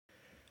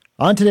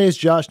On today's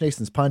Josh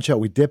Nason's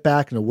Punch-Out, we dip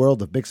back in the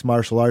world of mixed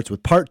martial arts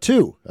with part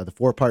 2 of the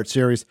 4-part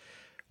series,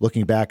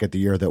 looking back at the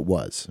year that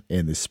was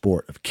in the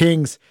sport of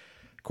kings.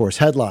 Of course,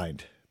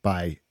 headlined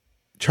by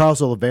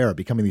Charles Oliveira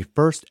becoming the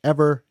first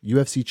ever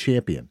UFC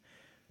champion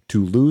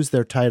to lose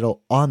their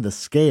title on the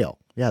scale.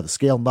 Yeah, the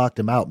scale knocked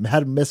him out and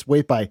had him miss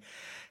weight by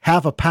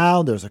half a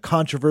pound. There's a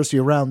controversy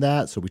around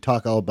that, so we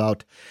talk all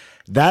about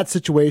that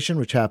situation,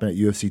 which happened at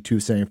UFC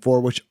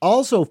 274, which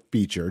also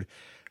featured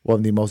one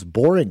of the most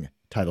boring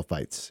title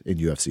fights in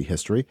UFC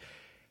history.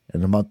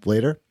 And a month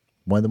later,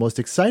 one of the most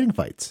exciting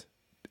fights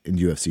in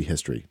UFC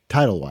history,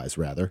 title-wise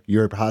rather,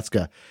 Yuri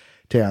Prochazka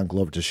taking on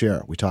Glover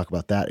Teixeira. We talk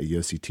about that at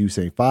UFC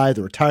 275,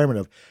 the retirement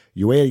of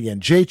Joanna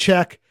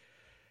Jędrzejczyk,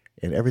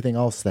 and everything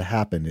else that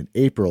happened in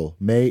April,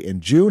 May, and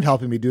June.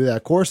 Helping me do that,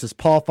 of course, is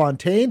Paul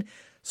Fontaine.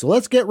 So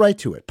let's get right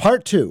to it.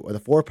 Part 2 of the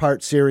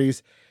 4-part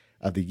series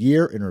of the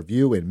year in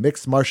review in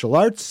mixed martial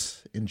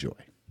arts. Enjoy.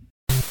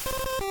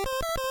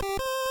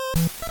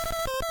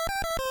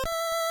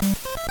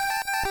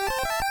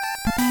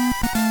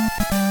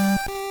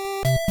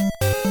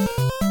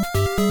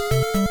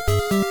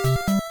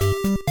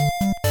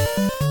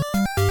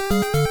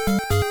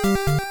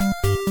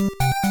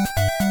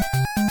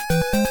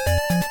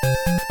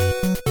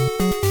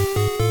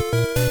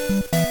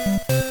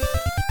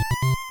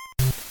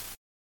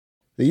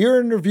 The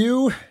year in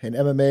review in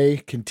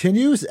MMA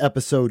continues.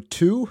 Episode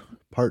 2,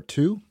 part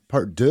 2,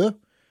 part 2,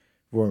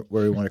 where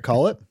we want to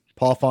call it.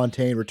 Paul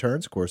Fontaine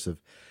returns, of course, of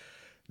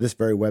this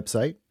very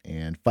website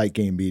and Fight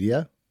Game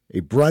Media,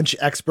 a brunch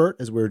expert,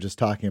 as we were just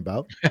talking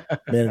about.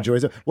 Man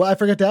enjoys it. Well, I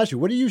forgot to ask you,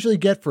 what do you usually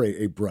get for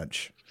a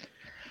brunch?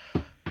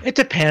 It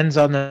depends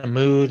on the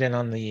mood and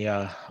on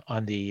the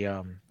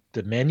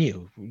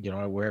menu,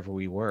 wherever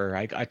we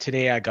were.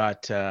 Today I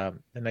got a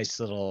nice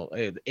little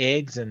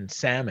eggs and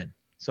salmon.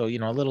 So, a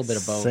little bit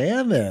of both.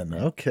 Salmon.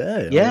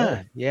 Okay. Yeah.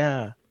 Right.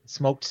 Yeah.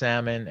 Smoked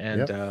salmon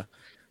and a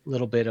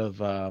little bit of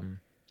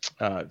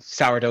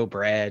sourdough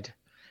bread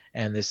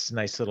and this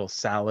nice little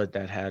salad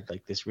that had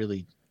like this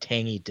really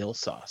tangy dill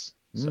sauce.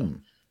 So,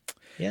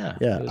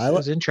 it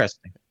was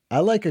interesting. I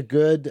like a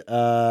good,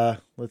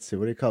 let's see,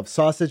 what do you call it?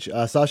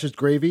 Sausage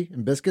gravy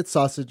and biscuits,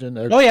 sausage and...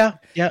 Yeah.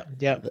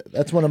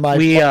 That's one of my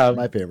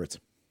favorites.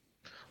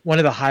 One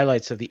of the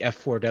highlights of the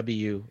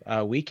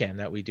F4W weekend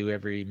that we do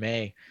every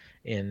May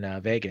in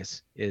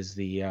Vegas is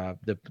the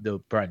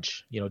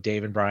brunch.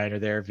 Dave and Brian are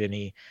there,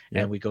 Vinny,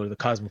 and we go to the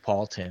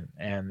Cosmopolitan,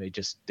 and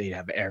they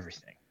have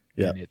everything.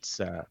 And it's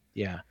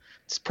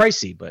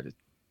pricey, but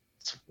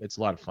it's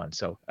a lot of fun.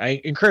 So I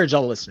encourage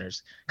all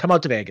listeners, come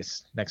out to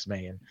Vegas next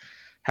May and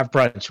have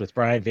brunch with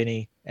Brian,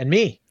 Vinny, and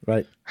me.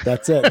 Right.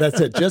 That's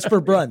it. Just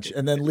for brunch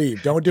and then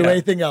leave. Don't do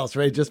anything else,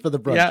 right? Just for the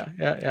brunch.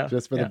 Yeah.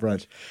 Just for the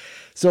brunch.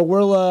 So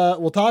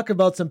we'll talk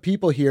about some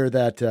people here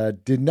that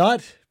did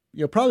not,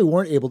 probably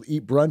weren't able to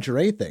eat brunch or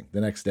anything the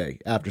next day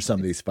after some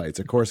of these fights.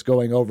 Of course,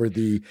 going over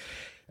the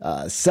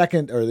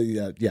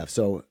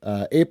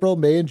April,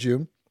 May, and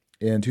June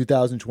in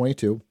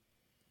 2022.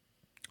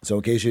 So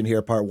in case you didn't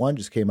hear, part 1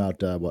 just came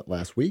out,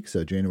 last week?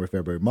 So January,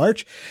 February,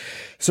 March.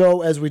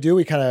 So as we do,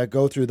 we kind of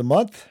go through the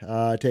month,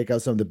 take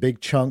out some of the big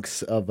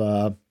chunks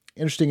of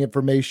interesting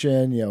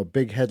information,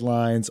 big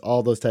headlines,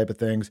 all those type of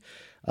things.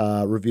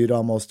 Reviewed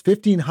almost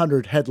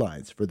 1,500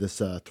 headlines for this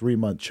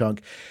 3-month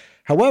chunk.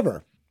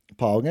 However,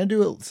 Paul, we're going to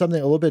do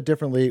something a little bit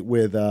differently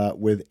with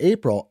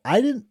April. I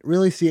didn't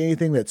really see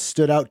anything that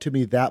stood out to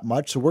me that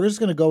much. So we're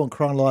just going to go in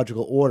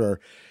chronological order.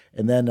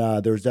 And then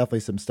there's definitely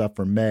some stuff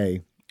for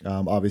May.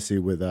 Obviously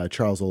with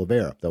Charles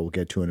Oliveira that we'll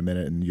get to in a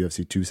minute in UFC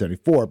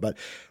 274, but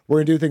we're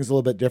going to do things a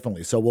little bit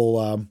differently. So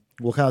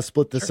we'll kind of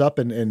split this up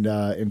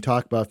and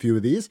talk about a few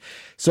of these.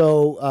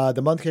 So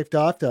the month kicked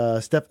off,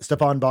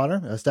 Stephan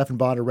Bonnar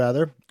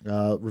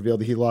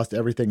revealed that he lost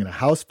everything in a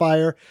house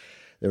fire.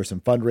 There was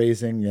some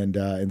fundraising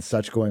and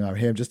such going on for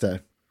him. Just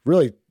a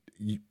really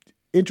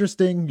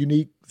interesting,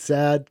 unique,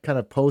 sad kind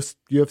of post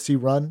UFC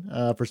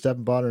run for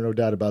Stephan Bonnar, no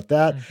doubt about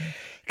that. Mm-hmm.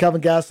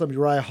 Kelvin Gastelum and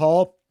Uriah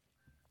Hall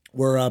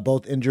were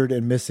both injured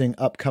and missing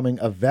upcoming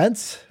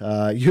events.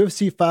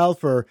 UFC filed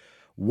for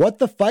What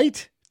the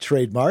Fight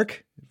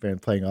trademark,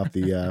 playing off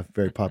the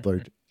very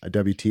popular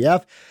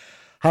WTF.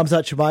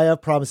 Khamzat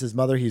Chimaev promised his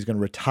mother he's going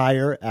to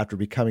retire after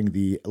becoming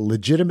the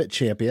legitimate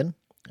champion,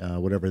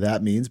 whatever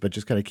that means, but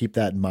just kind of keep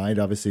that in mind.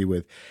 Obviously,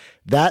 with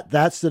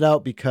that stood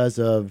out because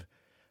of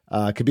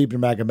Khabib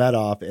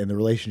Nurmagomedov and the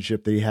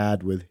relationship that he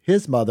had with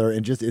his mother,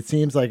 and just it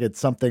seems like it's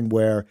something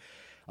where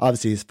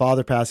obviously his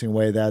father passing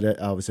away, that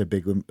was a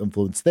big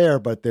influence there,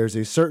 but there's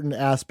a certain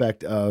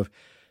aspect of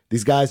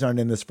these guys aren't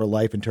in this for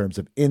life in terms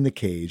of in the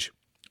cage.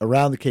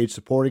 Around the cage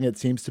supporting it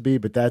seems to be,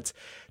 but that's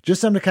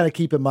just something to kind of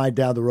keep in mind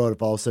down the road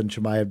if all of a sudden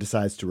Chimaev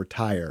decides to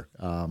retire.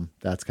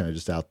 That's kind of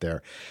just out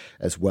there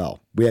as well.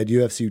 We had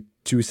UFC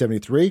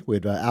 273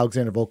 with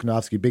Alexander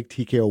Volkanovski, big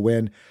TKO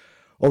win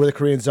over the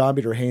Korean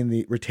Zombie to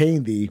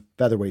retain the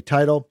featherweight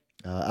title.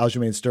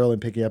 Aljamain Sterling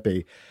picking up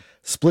a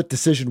split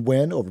decision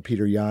win over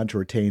Peter Yan to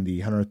retain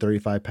the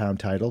 135-pound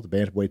title, the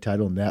bantamweight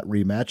title in that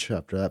rematch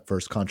after that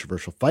first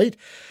controversial fight.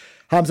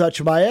 Khamzat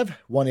Chimaev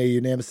won a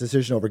unanimous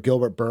decision over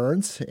Gilbert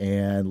Burns,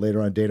 and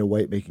later on Dana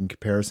White making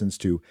comparisons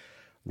to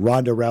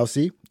Ronda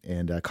Rousey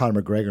and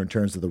Conor McGregor in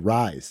terms of the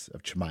rise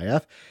of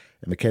Chimaev,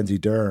 and Mackenzie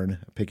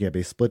Dern picking up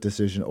a split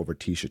decision over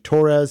Tecia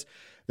Torres.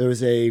 There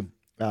was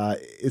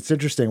it's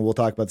interesting, we'll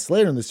talk about this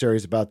later in the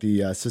series, about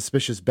the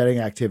suspicious betting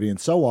activity and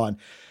so on.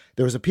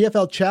 There was a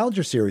PFL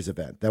Challenger Series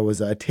event that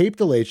was a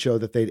tape-delayed show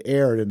that they'd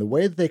aired, and the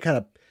way that they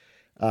kind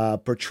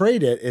of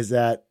portrayed it is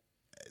that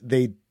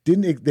they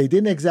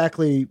didn't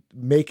exactly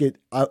make it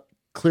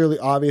clearly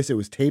obvious it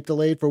was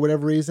tape-delayed for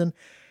whatever reason,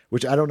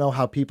 which I don't know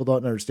how people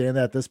don't understand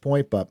that at this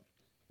point, but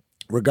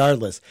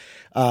regardless,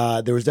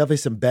 there was definitely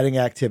some betting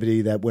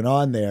activity that went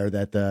on there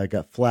that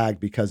got flagged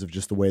because of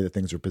just the way that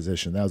things were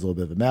positioned. That was a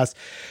little bit of a mess.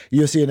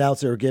 UFC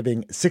announced they were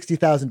giving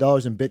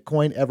 $60,000 in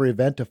Bitcoin every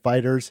event to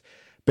fighters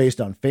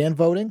based on fan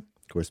voting.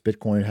 Of course,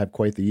 Bitcoin had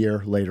quite the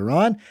year later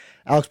on.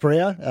 Alex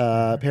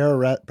Pereira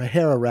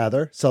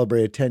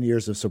celebrated 10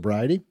 years of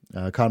sobriety.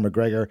 Conor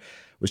McGregor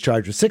was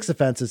charged with 6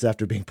 offenses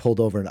after being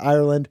pulled over in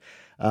Ireland.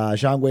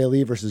 Zhang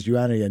Weili versus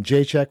Joanna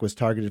Jędrzejczyk was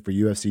targeted for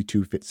UFC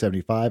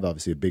 275,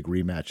 obviously a big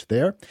rematch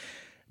there.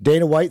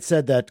 Dana White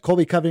said that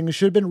Colby Covington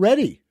should have been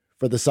ready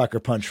for the sucker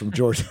punch from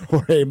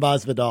Jorge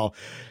Masvidal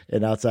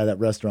and outside that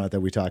restaurant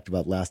that we talked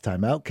about last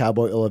time out.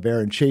 Cowboy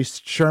Oliveira and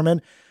Chase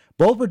Sherman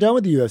both were done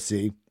with the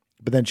UFC,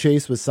 but then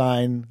Chase was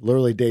signed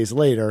literally days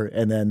later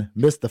and then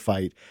missed the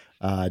fight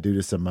due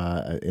to some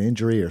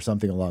injury or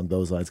something along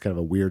those lines, kind of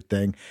a weird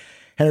thing.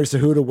 Henry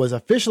Cejudo was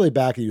officially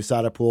back at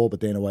USADA pool, but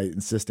Dana White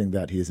insisting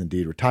that he is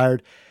indeed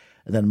retired.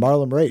 And then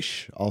Marlon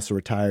Moraes also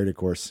retired. Of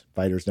course,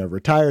 fighters never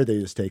retire. They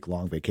just take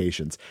long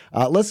vacations.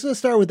 Let's just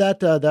start with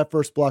that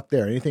first block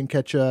there. Anything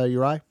catch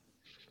your eye?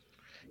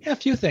 Yeah, a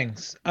few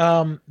things.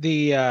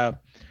 The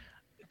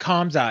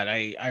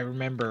Khamzat, I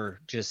remember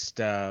just,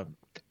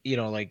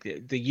 like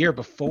the year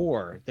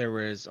before there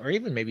was, or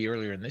even maybe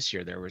earlier in this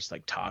year, there was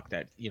like talk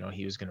that,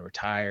 he was going to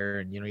retire,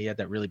 and, he had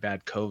that really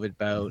bad COVID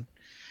bout.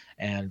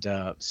 And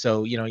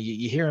so,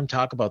 you hear him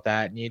talk about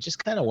that, and you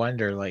just kind of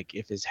wonder, like,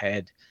 if his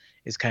head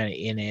is kind of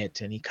in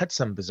it. And he cut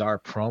some bizarre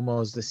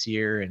promos this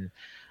year, and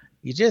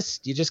you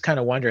just kind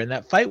of wonder. And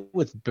that fight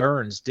with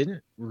Burns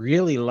didn't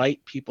really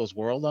light people's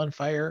world on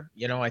fire.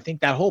 I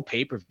think that whole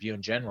pay-per-view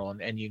in general,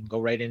 and you can go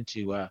right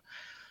into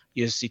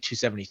UFC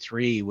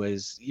 273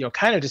 was,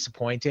 kind of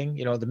disappointing.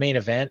 The main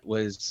event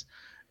was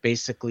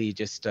basically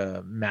just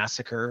a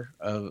massacre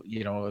of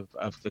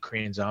the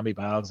Korean Zombie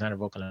by Alexander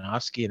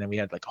Volkanovski, and then we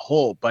had like a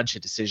whole bunch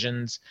of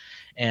decisions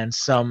and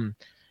some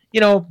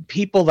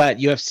people that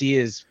UFC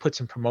has put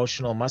some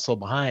promotional muscle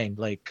behind,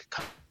 like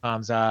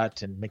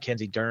Khamzat and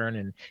Mackenzie Dern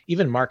and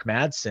even Mark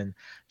Madsen,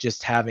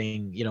 just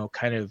having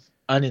kind of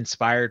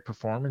uninspired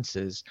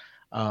performances.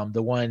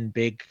 The one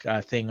big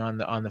thing on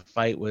the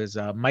fight was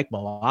Mike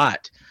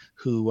Malott,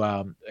 who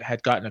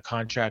had gotten a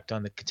contract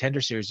on the Contender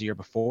Series the year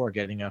before,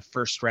 getting a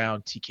first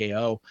round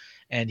TKO,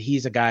 and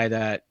he's a guy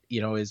that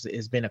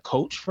has been a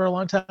coach for a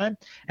long time,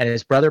 and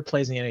his brother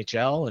plays in the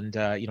NHL, and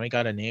he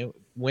got a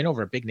win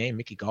over a big name,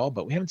 Mickey Gall,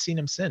 but we haven't seen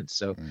him since.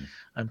 So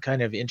I'm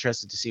kind of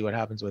interested to see what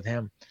happens with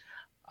him.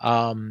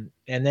 And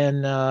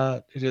then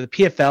the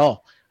PFL.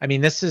 I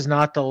mean, this is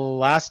not the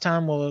last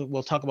time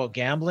we'll talk about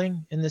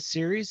gambling in this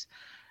series.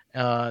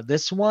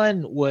 This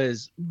one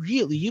was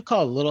really, you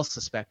call it a little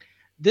suspect.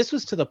 This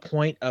was to the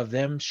point of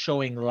them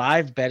showing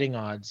live betting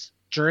odds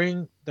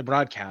during the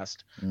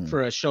broadcast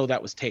for a show that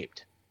was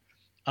taped.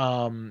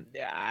 Weird,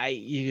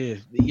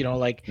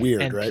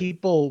 and right?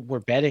 People were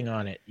betting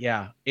on it.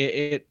 Yeah,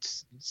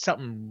 it's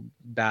something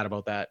bad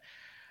about that.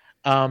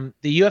 The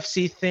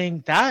UFC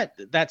thing, that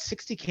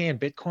 $60K in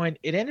Bitcoin,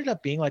 it ended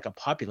up being like a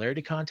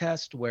popularity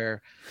contest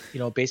where,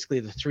 basically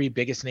the 3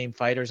 biggest name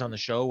fighters on the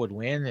show would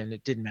win, and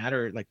it didn't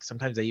matter. Like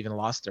sometimes they even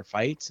lost their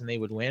fights and they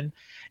would win.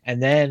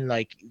 And then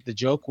like the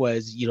joke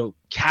was,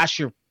 cash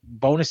your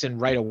bonus in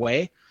right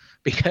away,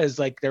 because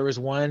like there was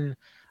one,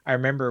 I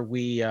remember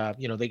we,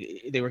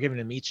 they were giving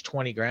them each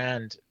 20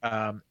 grand.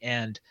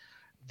 And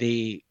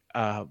they,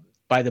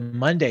 by the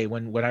Monday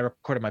when I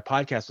recorded my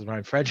podcast with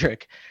Ryan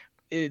Frederick,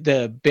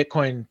 the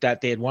Bitcoin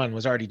that they had won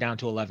was already down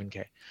to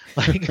 11K.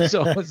 Like,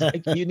 so it was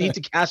like, you need to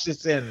cash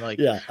this in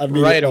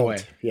right away.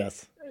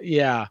 Yes.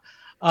 Yeah.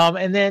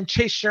 And then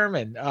Chase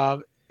Sherman,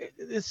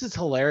 this is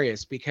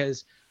hilarious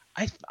because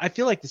I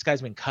feel like this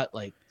guy's been cut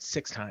like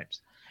 6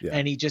 times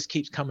and he just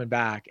keeps coming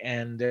back.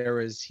 And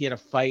he had a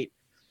fight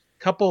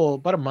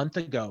about a month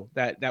ago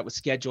that was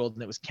scheduled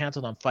and it was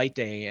canceled on fight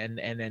day. And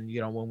then,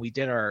 when we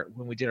did our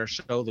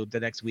show the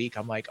next week,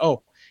 I'm like,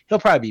 oh, he'll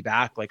probably be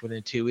back like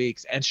within 2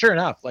 weeks. And sure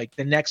enough, like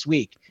the next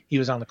week he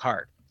was on the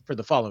card for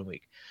the following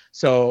week.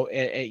 So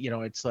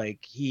it's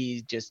like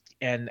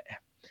and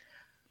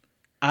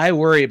I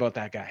worry about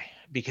that guy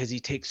because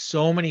he takes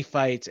so many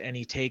fights and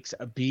he takes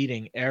a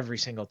beating every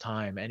single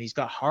time, and he's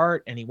got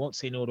heart and he won't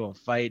say no to a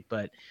fight,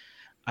 but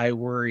I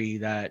worry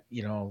that,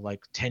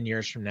 like 10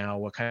 years from now,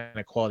 what kind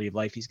of quality of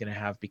life he's going to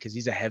have, because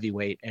he's a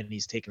heavyweight and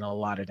he's taken a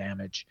lot of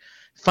damage.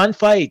 Fun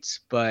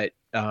fights, but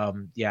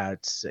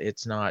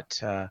it's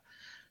not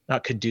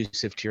not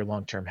conducive to your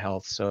long-term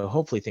health. So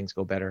hopefully things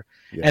go better.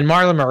 Yeah. And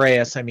Marlon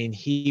Moraes, I mean,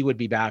 he would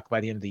be back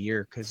by the end of the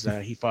year because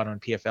he fought on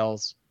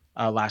PFL's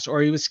last,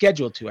 or he was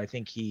scheduled to. I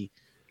think he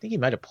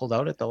might have pulled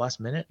out at the last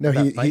minute. No,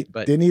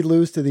 but didn't he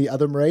lose to the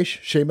other Moraes,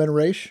 Shayman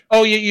Moraes?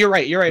 Oh, you're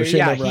right. Yeah,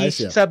 Moraes,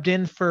 he subbed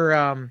in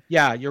for.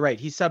 You're right.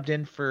 He subbed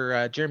in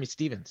for Jeremy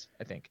Stevens,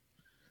 I think.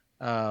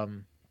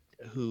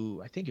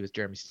 Who I think it was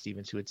Jeremy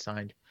Stevens who had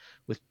signed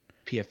with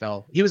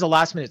PFL. He was a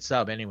last minute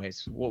sub,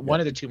 anyways. One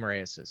of the two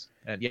Moraeses,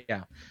 and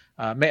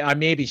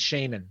maybe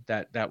Shaman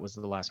that was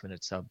the last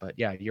minute sub. But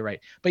yeah, you're right.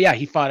 But yeah,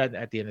 he fought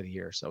at the end of the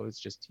year, so it's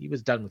just he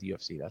was done with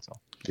UFC. That's all.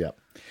 Yeah.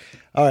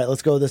 All right,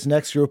 let's go to this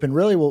next group, and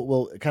really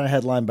we'll kind of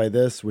headline by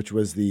this, which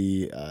was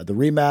the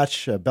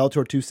rematch,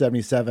 Bellator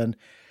 277.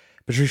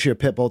 Patricia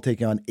Pitbull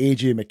taking on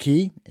AJ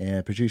McKee,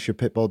 and Patricia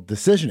Pitbull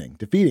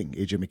defeating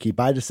AJ McKee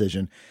by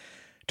decision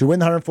to win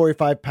the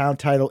 145-pound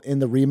title in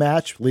the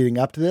rematch. Leading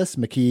up to this,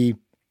 McKee,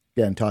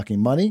 again, talking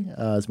money,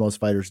 as most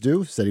fighters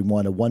do, said he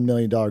won a $1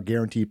 million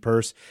guaranteed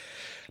purse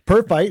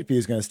per fight if he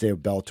was going to stay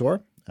with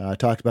Bellator.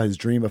 Talked about his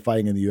dream of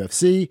fighting in the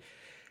UFC.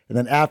 And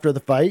then after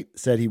the fight,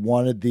 said he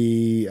wanted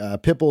the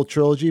Pitbull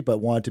trilogy, but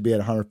wanted to be at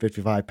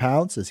 155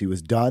 pounds as he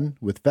was done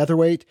with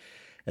featherweight.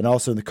 And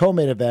also in the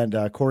co-main event,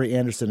 Corey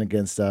Anderson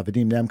against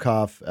Vadim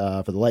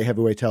Nemkov for the light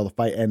heavyweight title. The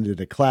fight ended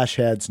in a clash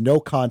heads, no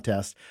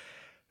contest.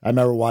 I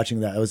remember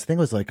watching that. I think it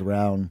was like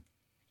around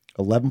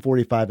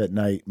 11:45 at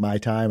night, my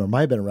time, or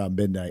might have been around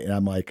midnight. And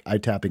I'm like, I'm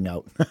tapping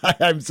out.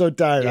 I'm so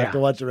tired. I have to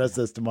watch the rest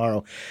of this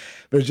tomorrow.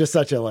 But it's just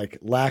such a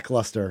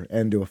lackluster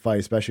end to a fight,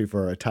 especially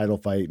for a title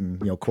fight. And,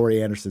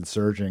 Corey Anderson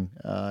surging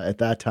at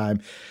that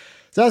time.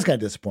 So I was kind of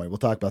disappointed. We'll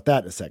talk about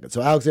that in a second.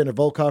 So Alexander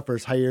Volkov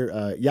versus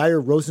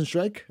Yair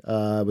Rozenstruik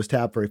was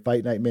tapped for a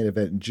fight night main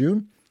event in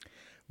June.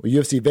 Well,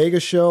 UFC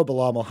Vegas show,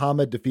 Bilal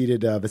Muhammad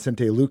defeated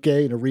Vicente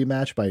Luque in a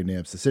rematch by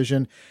unanimous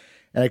decision.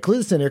 And I include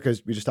this in here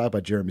because we just talked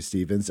about Jeremy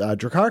Stevens.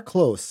 Drakkar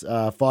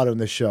Klose fought on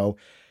this show.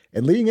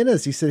 And leading into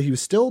this, he said he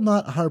was still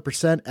not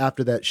 100%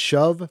 after that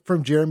shove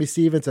from Jeremy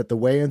Stevens at the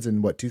weigh-ins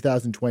in,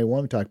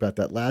 2021. We talked about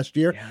that last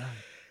year. Yeah.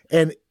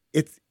 And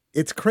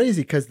it's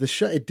crazy because the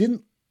show,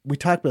 we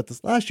talked about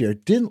this last year,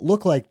 it didn't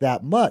look like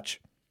that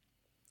much.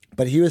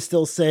 But he was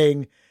still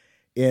saying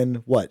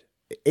in,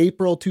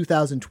 April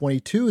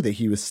 2022 that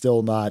he was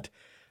still not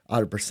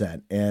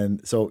 100%.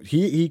 And so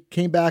he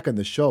came back on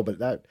the show, but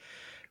that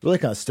really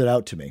kind of stood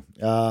out to me.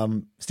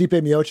 Stipe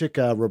Miocic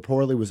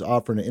reportedly was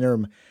offered an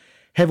interim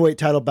heavyweight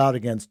title bout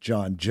against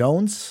John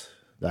Jones.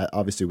 That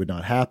obviously would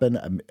not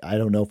happen. I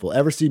don't know if we'll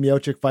ever see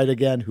Miocic fight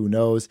again. Who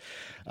knows?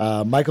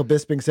 Michael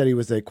Bisping said he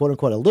was a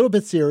quote-unquote a little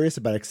bit serious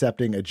about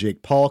accepting a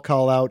Jake Paul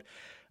call-out.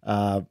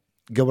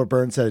 Gilbert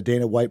Burns said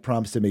Dana White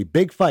promised him a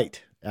big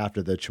fight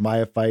after the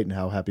Chimaev fight and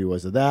how happy he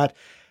was with that.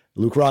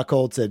 Luke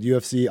Rockhold said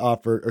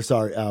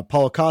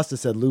Paulo Costa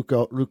said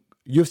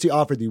UFC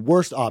offered the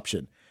worst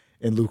option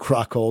in Luke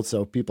Rockhold.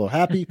 So people are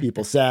happy,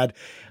 people sad.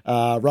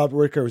 Robert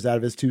Whitaker was out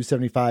of his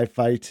 275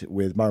 fight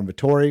with Marvin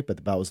Vettori, but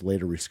the bout was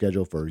later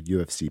rescheduled for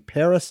UFC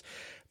Paris,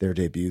 their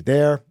debut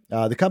there.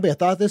 The company, I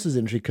thought this was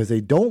interesting because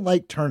they don't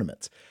like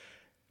tournaments,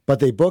 but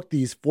they booked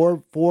these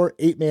four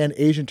 8-man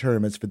Asian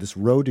tournaments for this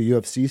Road to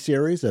UFC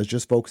series. As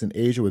just folks in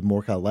Asia with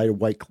more kind of lighter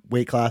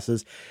weight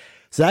classes.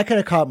 So that kind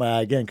of caught my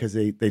eye again because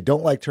they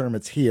don't like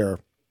tournaments here,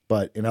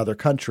 but in other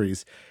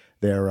countries,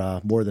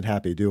 they're more than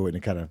happy to do it, and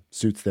it kind of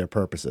suits their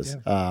purposes.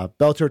 Yeah.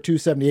 Bellator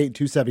 278 and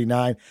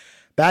 279,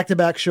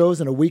 back-to-back shows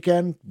in a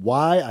weekend.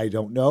 Why? I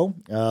don't know.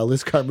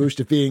 Liz Carmouche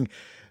defeating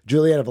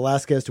Juliana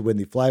Velasquez to win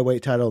the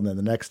flyweight title, and then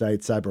the next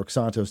night, Cyborg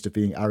Santos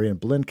defeating Ariane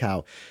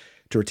Blinkau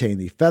to retain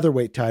the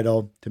featherweight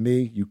title. To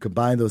me, you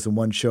combine those in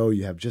one show,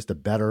 you have just a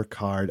better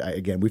card.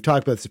 Again, we've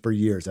talked about this for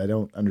years. I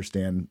don't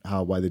understand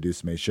why they do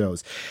so many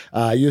shows.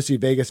 UFC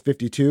Vegas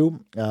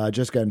 52,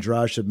 Jessica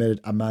Andrade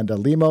submitted Amanda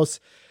Lemos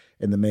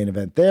in the main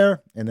event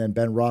there. And then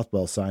Ben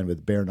Rothwell signed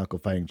with Bare Knuckle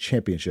Fighting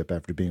Championship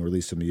after being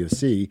released from the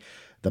UFC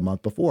the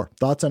month before.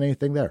 Thoughts on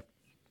anything there?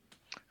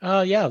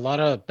 A lot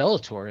of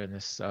Bellator in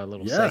this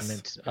little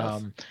segment.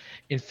 Yes.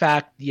 In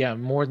fact,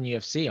 more than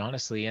UFC,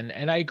 honestly.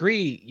 And I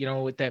agree,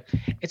 with that.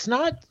 It's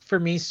not for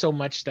me so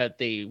much that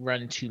they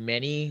run too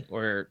many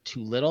or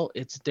too little.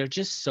 They're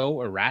just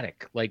so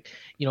erratic.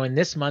 In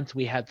this month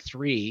we had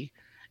 3,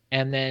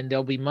 and then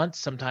there'll be months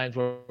sometimes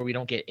where we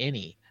don't get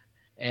any.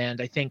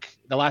 And I think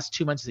the last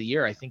 2 months of the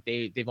year, I think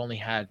they've only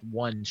had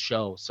 1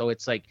 show. So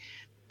it's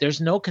there's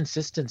no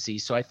consistency.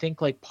 So I think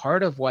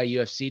part of why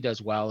UFC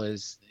does well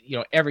is,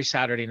 every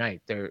Saturday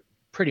night, they're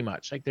pretty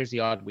much there's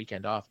the odd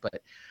weekend off,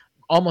 but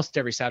almost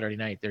every Saturday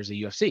night there's a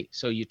UFC.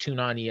 So you tune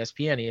on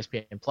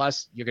ESPN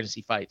Plus, you're going to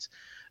see fights.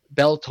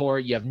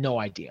 Bellator, you have no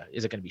idea.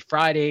 Is it going to be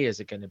Friday? Is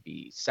it going to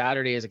be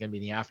Saturday? Is it going to be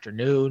in the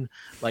afternoon?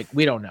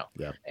 We don't know.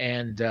 Yeah.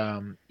 And,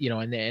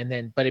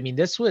 but I mean,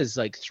 this was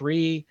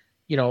 3,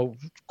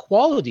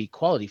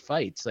 quality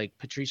fights, like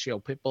Patricio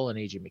Pitbull and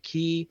AJ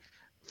McKee.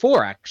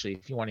 4, actually,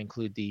 if you want to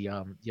include the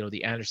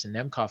the Anderson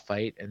Nemkov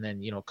fight, and then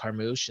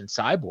Carmouche and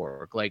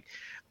Cyborg.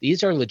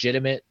 These are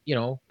legitimate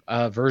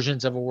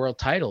versions of a world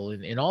title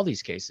in all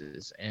these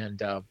cases,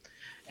 and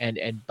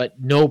and but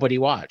nobody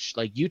watched.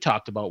 Like you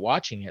talked about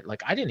watching it.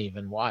 Like I didn't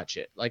even watch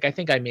it. Like I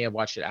think I may have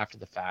watched it after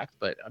the fact,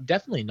 but I'm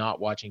definitely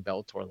not watching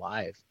Bellator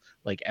live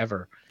like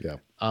ever. Yeah.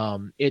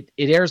 It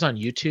airs on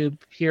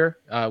YouTube here.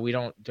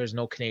 There's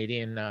no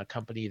Canadian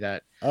company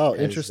that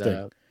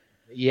interesting.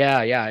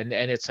 Yeah, and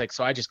it's like,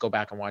 so I just go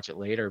back and watch it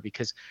later,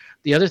 because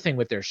the other thing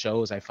with their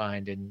shows I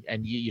find,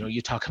 and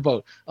you talk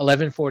about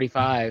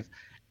 11:45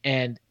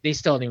 and they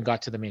still haven't even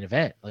got to the main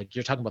event. Like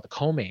you're talking about the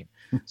co-main.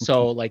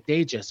 So like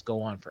they just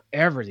go on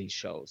forever, these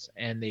shows,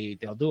 and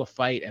they'll do a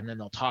fight and then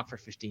they'll talk for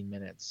 15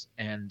 minutes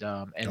and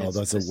it's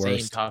that's the the worst.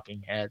 same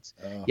talking heads.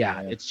 Oh, yeah,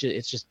 man. it's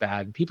just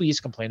bad. And people used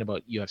to complain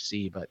about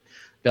UFC, but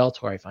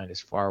Bellator I find is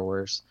far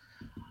worse.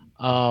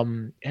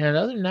 And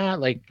other than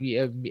that, like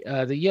the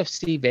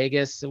UFC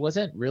Vegas, it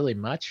wasn't really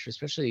much,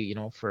 especially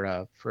for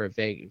a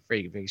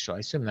Vegas show. I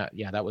assume that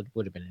that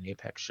would have been an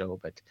Apex show,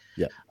 but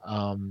yeah,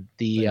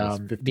 the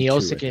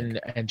Miocic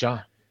and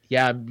John,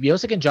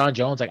 Miocic and John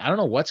Jones, like I don't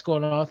know what's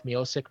going on with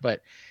Miocic,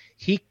 but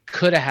he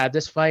could have had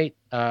this fight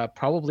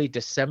probably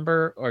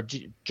December or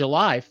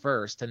July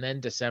 1st, and then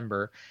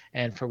December,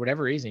 and for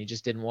whatever reason he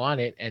just didn't want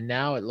it, and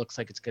now it looks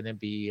like it's going to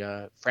be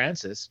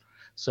Francis.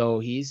 So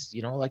he's,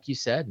 like you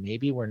said,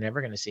 maybe we're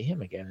never going to see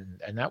him again,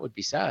 and that would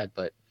be sad.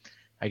 But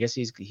I guess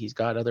he's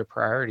got other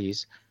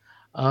priorities.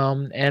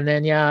 And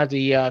then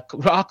the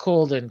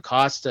Rockhold and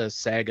Costa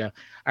saga.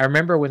 I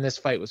remember when this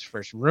fight was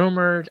first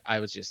rumored, I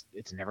was just,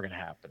 it's never going to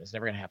happen. It's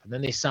never going to happen.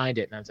 Then they signed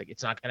it, and I was like,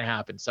 it's not going to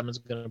happen. Someone's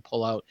going to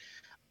pull out.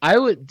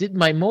 Did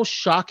my most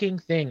shocking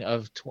thing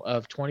of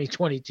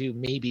 2022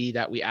 maybe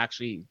that we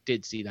actually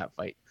did see that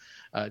fight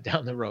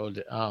down the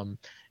road.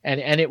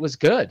 And it was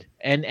good.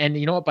 And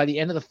you know what? By the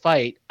end of the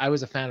fight, I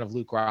was a fan of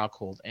Luke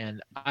Rockhold,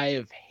 and I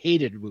have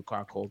hated Luke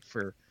Rockhold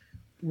for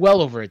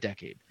well over a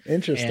decade.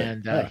 Interesting.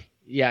 And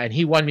and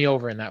he won me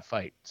over in that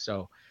fight.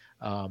 So,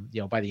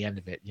 by the end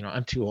of it,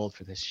 I'm too old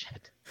for this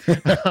shit.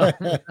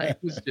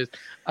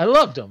 I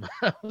loved him.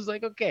 I was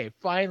like, okay,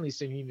 finally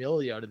some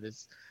humility out of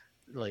this.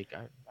 Like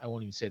I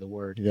won't even say the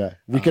word. Yeah,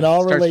 we can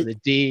all relate.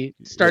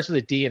 Starts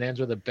with a D and ends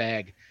with a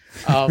bag.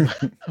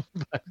 But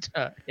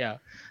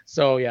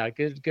so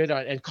good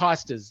on. And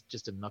Costa's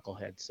just a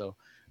knucklehead, so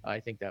I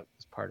think that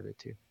was part of it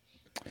too.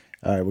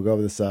 All right, we'll go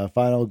over this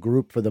final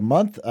group for the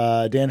month.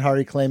 Dan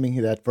Hardy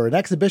claiming that for an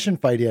exhibition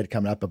fight he had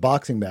coming up, a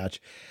boxing match,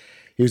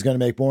 he was going to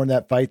make more in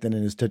that fight than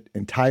in his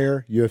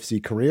entire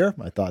UFC career.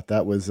 I thought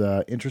that was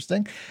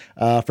interesting.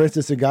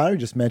 Francis Ngannou,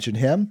 just mentioned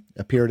him,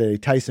 appeared at a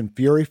Tyson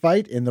Fury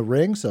fight in the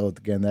ring. So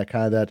again,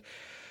 that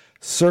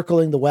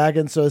circling the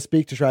wagon, so to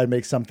speak, to try to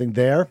make something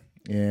there.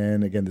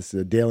 And again, this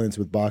dalliance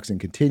with boxing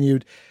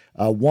continued.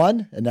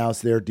 One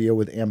announced their deal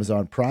with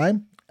Amazon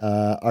Prime.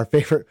 One of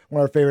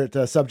our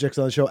favorite subjects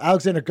on the show,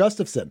 Alexander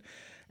Gustafsson,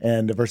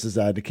 and versus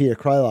Nikita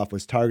Krylov,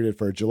 was targeted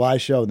for a July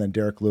show, and then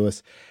Derek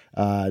Lewis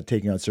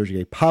taking on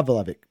Sergey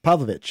Pavlovich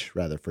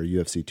for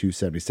UFC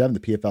 277. The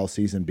PFL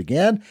season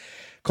began.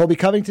 Colby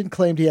Covington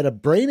claimed he had a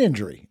brain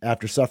injury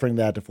after suffering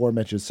that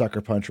aforementioned sucker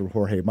punch from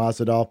Jorge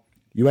Masvidal.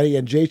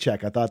 Eugenia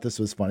Jacek, I thought this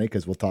was funny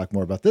because we'll talk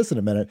more about this in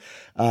a minute.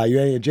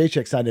 Eugenia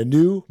Jacek signed a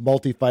new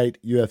multi-fight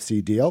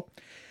UFC deal.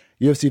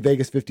 UFC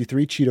Vegas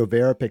 53, Chito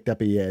Vera picked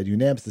up a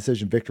unanimous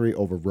decision victory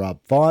over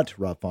Rob Font.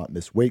 Rob Font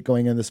missed weight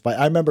going in this fight.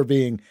 I remember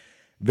being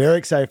very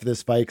excited for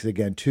this fight because,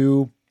 again,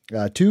 two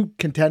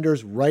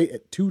contenders,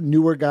 two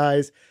newer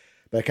guys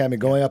that kind of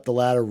going up the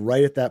ladder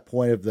right at that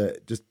point of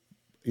this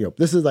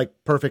is like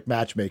perfect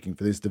matchmaking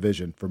for this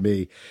division for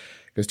me,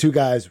 because two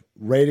guys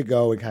ready to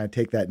go and kind of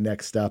take that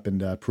next step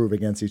and prove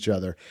against each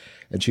other.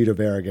 And Chito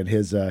Vera, again,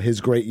 his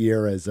great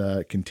year has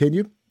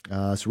continued.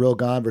 Cyril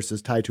Gane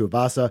versus Tai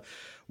Tuivasa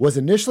was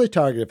initially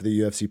targeted for the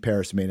UFC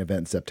Paris main event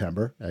in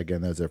September.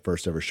 Again, that was their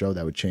first ever show.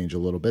 That would change a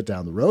little bit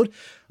down the road.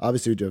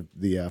 Obviously,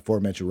 the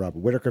aforementioned Robert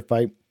Whittaker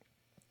fight.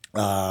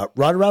 Ronda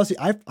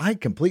Rousey, I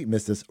completely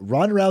missed this.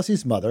 Ronda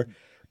Rousey's mother,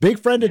 big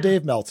friend of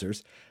Dave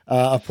Meltzer's,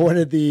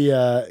 appointed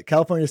the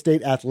California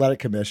State Athletic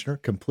Commissioner.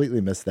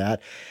 Completely missed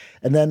that.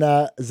 And then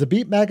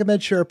Zabit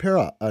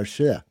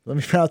Magomed let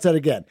me pronounce that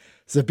again.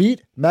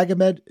 Zabit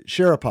Magomed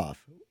Sharipov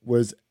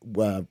was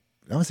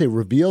I don't want to say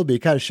revealed, but he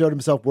kind of showed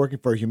himself working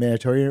for a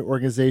humanitarian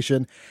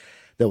organization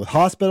that with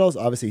hospitals.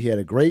 Obviously, he had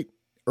a great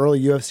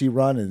early UFC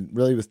run and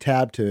really was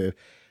tabbed to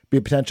be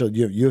a potential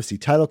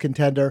UFC title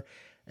contender.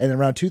 And then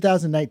around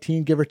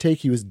 2019, give or take,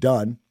 he was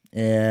done.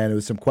 And it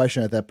was some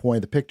question at that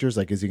point, the pictures,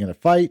 like, is he going to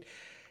fight?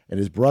 And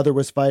his brother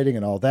was fighting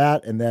and all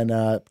that. And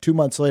then 2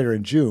 months later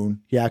in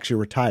June, he actually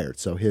retired.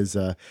 So his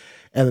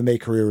MMA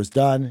career was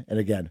done. And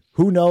again,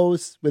 who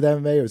knows with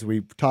MMA, as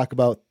we talk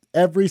about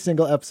every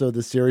single episode of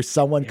this series,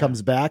 someone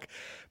comes back,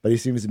 but he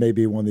seems to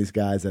maybe one of these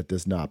guys that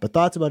does not. But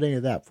thoughts about any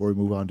of that before we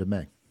move on to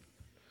May?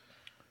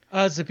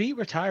 Zabit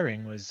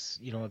retiring was,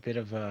 a bit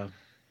of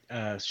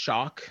a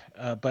shock.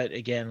 But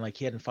again, like,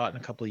 he hadn't fought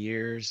in a couple of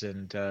years,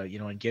 and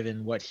and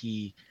given what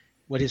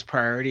his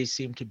priorities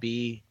seem to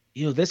be,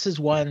 this is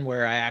one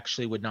where I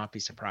actually would not be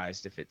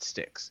surprised if it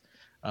sticks.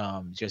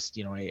 I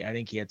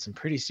think he had some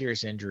pretty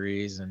serious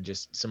injuries and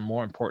just some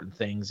more important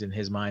things in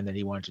his mind that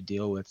he wanted to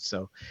deal with.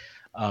 So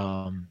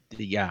Good,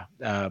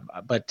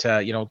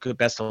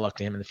 best of luck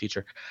to him in the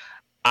future.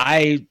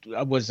 I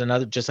was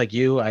another, just like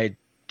you,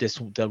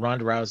 the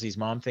Ronda Rousey's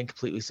mom thing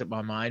completely slipped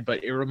my mind,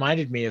 but it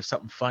reminded me of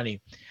something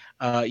funny.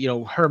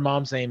 Her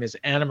mom's name is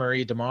Anna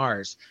Marie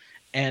DeMars.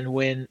 And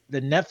when the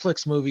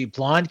Netflix movie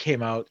Blonde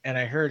came out and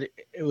I heard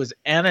it was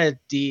Anna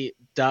de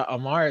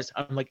Armas,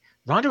 I'm like,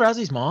 Ronda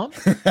Rousey's mom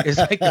is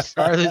like the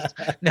star of this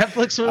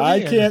Netflix movie.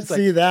 I can't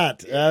see that.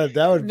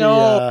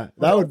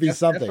 That would be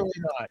something.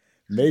 Definitely not.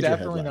 Major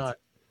Definitely headlines. not.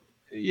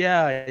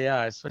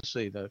 Yeah,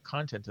 especially the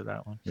content of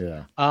that one.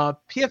 Yeah.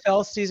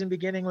 PFL season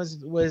beginning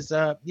was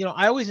I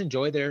always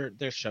enjoy their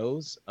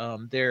shows.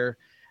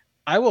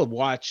 I will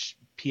watch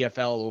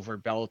PFL over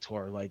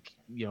Bellator, like,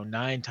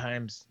 9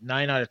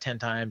 out of 10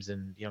 times,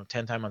 and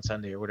 10 times on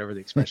Sunday, or whatever the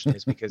expression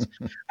is, because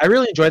I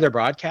really enjoy their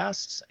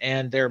broadcasts,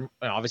 and they're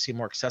obviously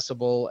more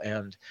accessible,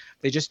 and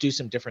they just do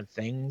some different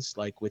things,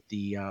 like with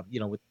the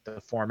with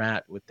the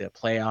format, with the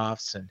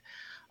playoffs and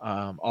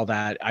all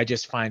that. I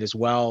just find as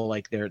well,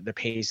 like the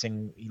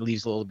pacing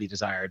leaves a little to be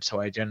desired, so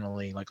I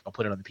generally, like, I'll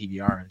put it on the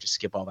PVR and just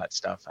skip all that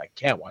stuff. I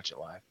can't watch it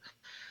live.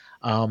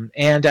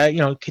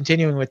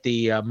 Continuing with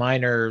the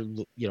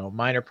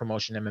minor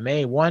promotion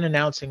MMA, one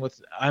announcing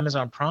with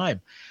Amazon Prime.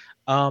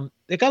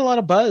 It got a lot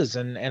of buzz,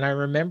 and I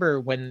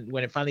remember when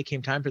it finally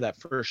came time for that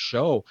first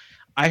show,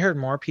 I heard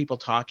more people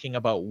talking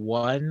about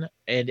one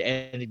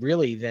and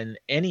really than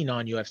any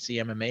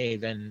non-UFC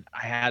MMA than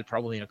I had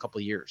probably in a couple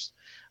of years.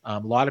 A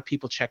lot of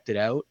people checked it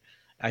out.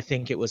 I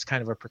think it was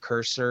kind of a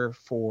precursor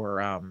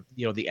for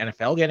the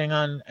NFL getting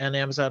on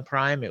Amazon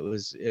Prime. It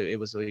was a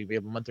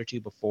month or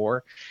two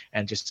before,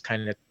 and just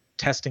kind of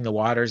testing the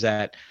waters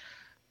at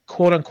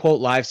quote unquote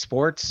live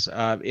sports.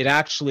 It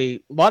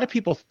actually, a lot of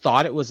people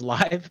thought it was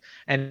live,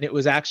 and it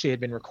was actually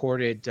had been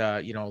recorded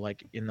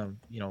like in the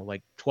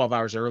like 12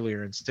 hours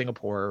earlier in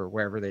Singapore or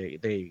wherever they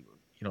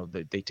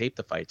taped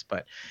the fights,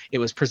 but it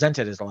was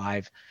presented as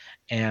live.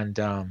 And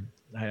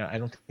I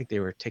don't think they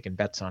were taking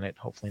bets on it.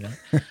 Hopefully not.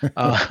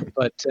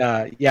 But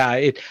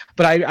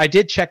I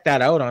did check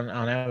that out on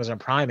Amazon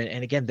Prime.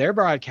 And again, their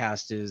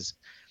broadcast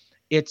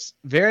it's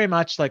very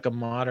much like a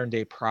modern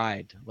day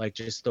Pride, like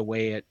just the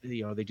way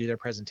they do their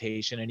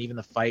presentation, and even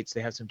the fights,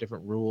 they have some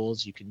different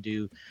rules. You can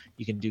do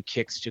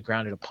kicks to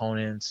grounded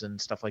opponents and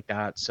stuff like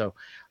that. So,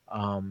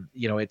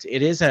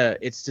 it's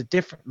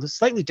a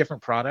slightly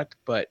different product,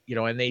 but,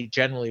 and they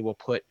generally will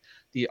put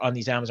on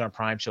these Amazon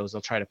Prime shows,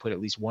 they'll try to put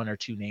at least one or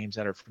two names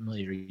that are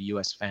familiar to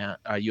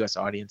U.S.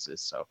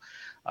 audiences. So,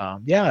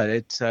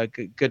 it's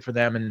good for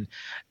them. And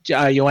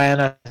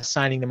Joanna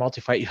signing the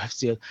multi-fight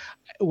UFC.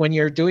 When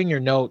you're doing your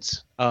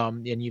notes,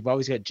 and you've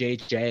always got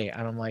JJ,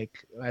 and I'm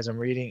like, as I'm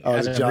reading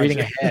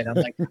ahead, I'm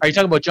like, are you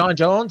talking about John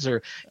Jones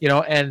or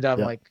And I'm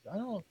like, I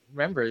don't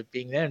remember it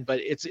being then,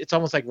 but it's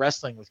almost like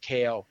wrestling with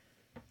KO.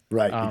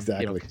 Right,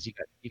 exactly. Because you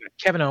got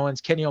Kevin Owens,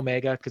 Kenny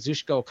Omega,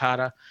 Kazuchika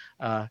Okada,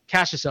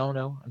 Cassius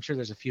Ohno. I'm sure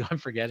there's a few I'm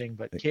forgetting,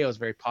 but KO is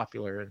very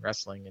popular in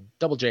wrestling, and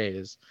Double J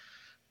is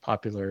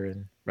popular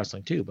in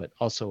wrestling too, but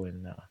also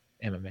in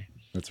MMA.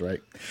 That's right.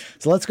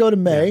 So let's go to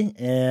May,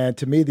 and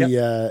to me,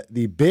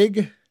 the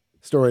big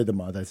story of the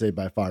month, I'd say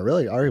by far,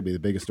 really arguably the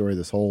biggest story of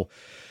this whole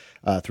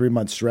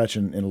 3-month stretch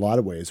in a lot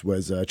of ways,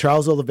 was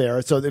Charles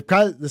Oliveira. So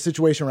the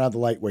situation around the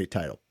lightweight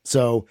title.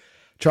 So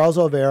Charles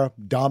Oliveira,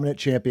 dominant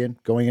champion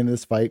going into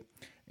this fight,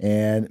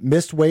 and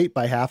missed weight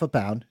by half a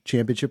pound,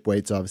 championship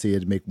weight. So obviously he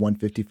had to make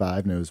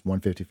 155, and it was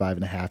 155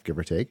 and a half, give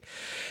or take.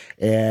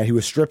 And he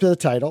was stripped of the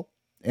title.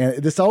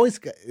 And this always,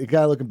 kind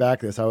of looking back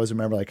at this, I always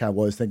remember like kind of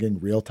what I was thinking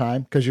real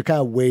time, because you're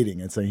kind of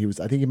waiting. And so I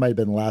think he might have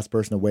been the last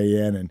person to weigh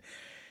in, and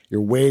you're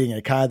waiting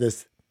at kind of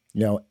this,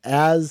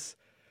 as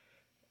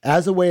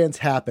the weigh-ins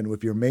happen,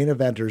 with your main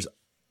eventers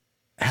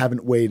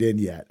haven't weighed in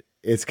yet,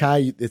 it's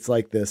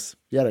like this,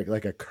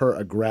 like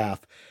a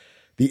graph.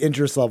 The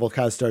interest level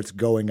kind of starts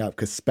going up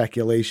because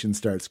speculation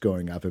starts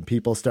going up, and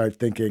people start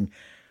thinking,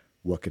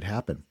 what could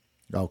happen?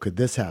 Oh, could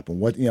this happen?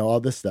 What,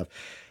 all this stuff.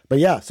 But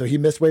yeah, so he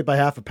missed weight by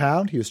half a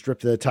pound. He was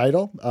stripped of the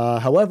title.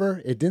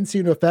 However, it didn't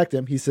seem to affect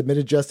him. He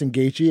submitted Justin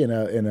Gaethje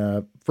in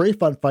a very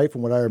fun fight,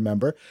 from what I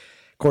remember.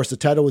 Of course, the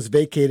title was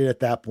vacated at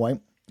that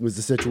point. It was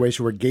a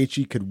situation where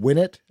Gaethje could win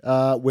it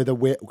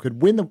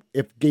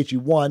if Gaethje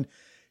won,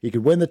 he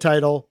could win the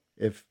title.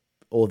 If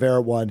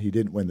Oliveira won, he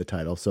didn't win the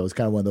title. So it's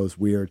kind of one of those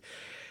weird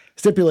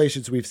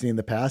stipulations we've seen in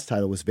the past.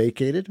 Title was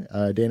vacated.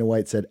 Dana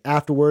White said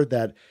afterward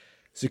that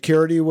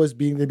security was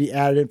being to be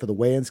added in for the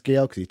weigh-in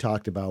scale, because he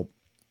talked about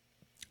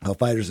how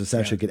fighters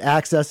essentially could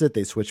access it.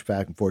 They switch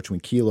back and forth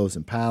between kilos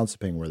and pounds,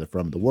 depending where they're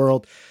from in the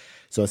world.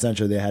 So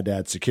essentially they had to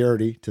add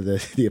security to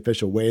the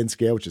official weigh-in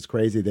scale, which is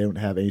crazy. They don't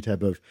have any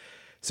type of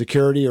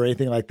security or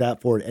anything like that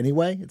for it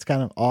anyway. It's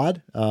kind of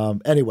odd.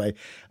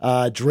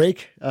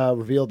 Drake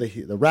revealed,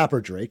 the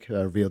rapper Drake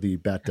revealed he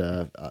bet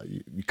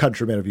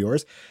countryman of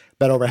yours,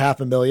 bet over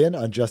 $500,000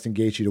 on Justin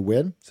Gaethje to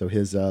win. So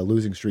his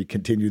losing streak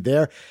continued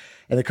there.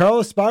 And the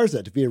Carlos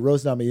Esparza defeated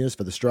Rose Namajunas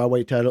for the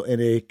strawweight title in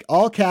a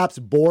all caps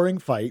boring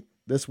fight.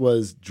 This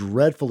was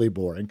dreadfully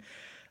boring.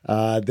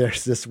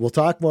 We'll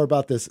talk more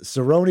about this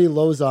Cerrone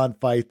Lozon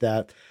fight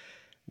that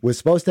Was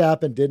supposed to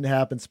happen, didn't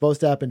happen. Supposed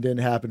to happen,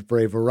 didn't happen for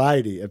a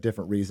variety of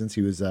different reasons.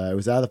 He was out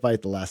of the fight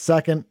at the last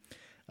second,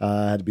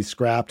 had to be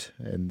scrapped,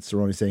 and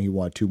Cerrone saying he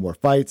wanted 2 more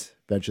fights.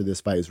 Eventually,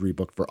 this fight was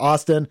rebooked for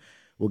Austin.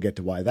 We'll get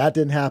to why that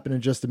didn't happen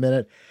in just a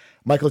minute.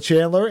 Michael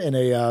Chandler in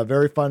a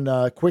very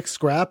fun, quick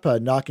scrap,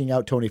 knocking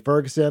out Tony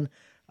Ferguson.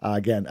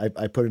 Again,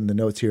 I put in the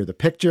notes here the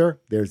picture.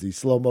 There's the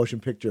slow motion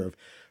picture of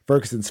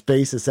Ferguson's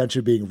face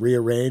essentially being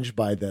rearranged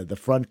by the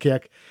front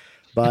kick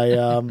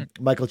by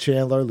Michael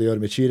Chandler. Lyoto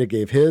Machida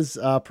gave his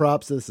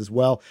props to this as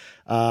well.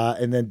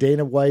 And then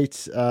Dana White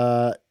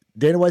said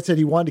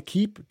he wanted to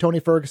keep Tony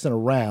Ferguson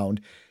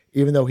around,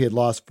 even though he had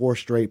lost 4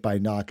 straight by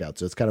knockout.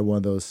 So it's kind of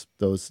one of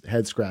those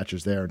head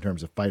scratchers there in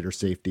terms of fighter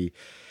safety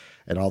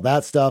and all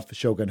that stuff.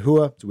 Shogun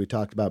Rua, so we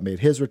talked about, made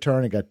his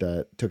return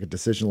and took a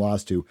decision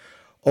loss to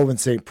Ovince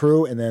St.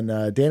 Preux. And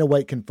then Dana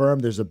White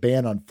confirmed there's a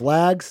ban on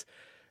flags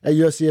at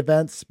UFC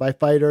events by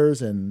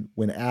fighters, and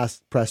when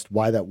pressed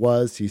why that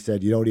was, he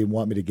said, "You don't even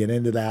want me to get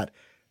into that,"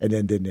 and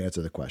then didn't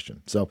answer the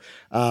question. So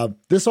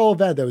this whole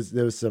event, there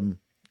was some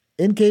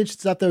in-cage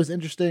stuff that was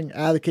interesting,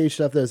 out-of-the-cage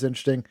stuff that was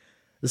interesting.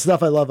 The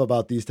stuff I love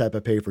about these type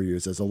of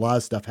pay-per-views, there's a lot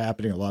of stuff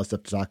happening, a lot of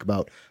stuff to talk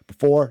about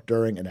before,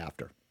 during, and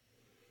after.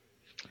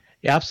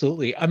 Yeah,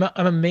 absolutely. I'm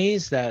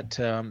amazed that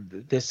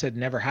this had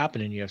never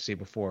happened in UFC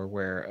before,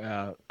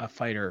 where a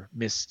fighter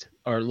missed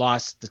or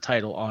lost the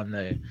title on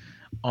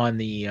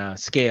the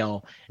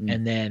scale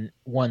and then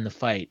won the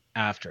fight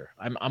after.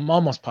 I'm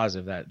almost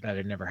positive that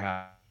it never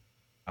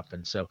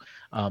happened. So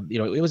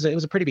it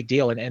was a pretty big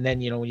deal. And then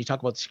when you talk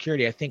about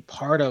security, I think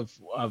part of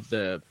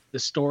the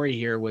story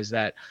here was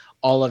that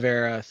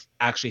Oliveira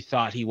actually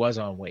thought he was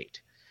on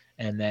weight.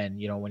 And then,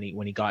 when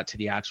he got to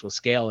the actual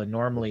scale, and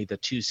normally the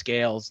 2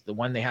 scales, the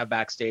one they have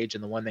backstage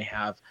and the one they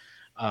have,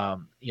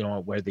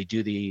 where they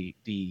do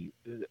the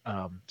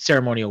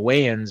ceremonial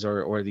weigh-ins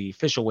or the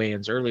official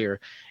weigh-ins earlier,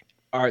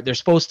 they're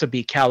supposed to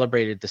be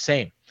calibrated the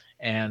same.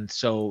 And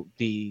so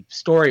the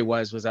story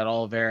was that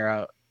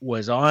Oliveira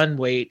was on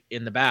weight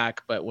in the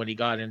back, but when he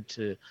got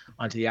onto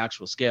the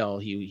actual scale,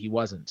 he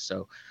wasn't.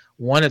 So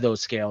one of those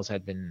scales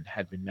had been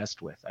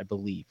messed with, I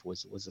believe,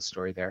 was the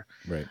story there.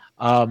 Right.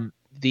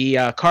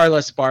 The Carla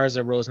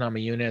Esparza Rose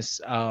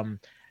Namajunas,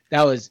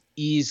 that was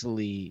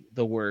easily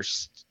the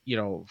worst,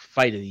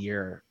 fight of the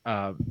year.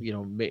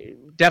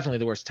 Definitely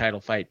the worst title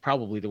fight,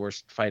 probably the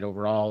worst fight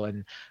overall,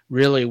 and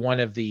really one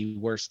of the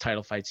worst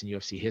title fights in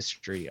UFC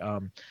history.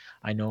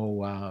 I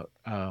know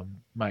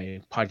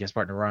my podcast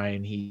partner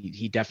Ryan,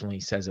 he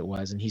definitely says it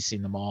was, and he's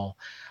seen them all.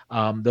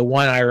 The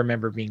one I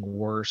remember being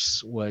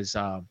worse was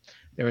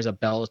there was a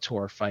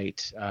Bellator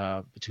fight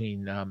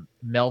between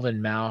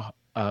Melvin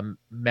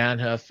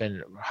Manhoef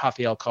and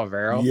Rafael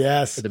Calvero.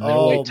 Yes, for the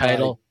middleweight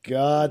title. My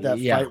God, that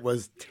fight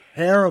was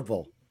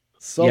terrible.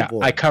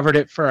 Boring. I covered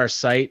it for our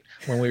site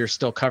when we were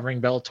still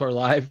covering Bellator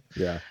Live.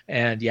 Yeah,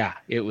 and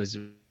it was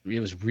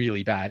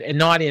really bad, and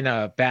not in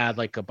a bad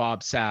like a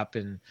Bob Sapp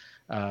and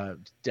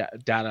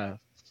Data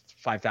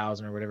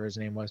 5000 or whatever his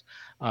name was.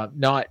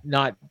 Not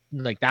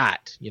like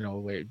that.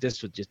 Where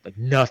this was just like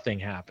nothing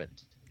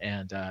happened,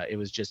 and it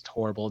was just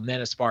horrible. And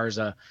then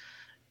Esparza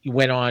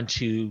went on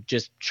to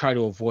just try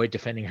to avoid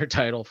defending her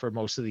title for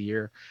most of the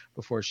year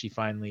before she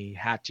finally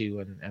had to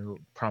and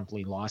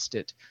promptly lost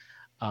it.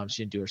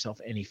 She didn't do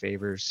herself any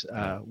favors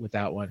with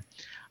that one.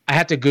 I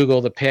had to Google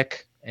the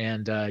pick,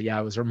 and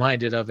I was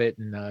reminded of it.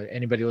 And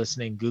anybody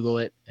listening, Google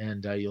it,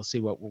 and you'll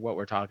see what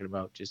we're talking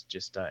about.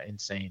 Just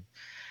insane.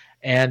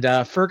 And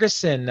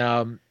Ferguson,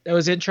 it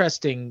was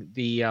interesting.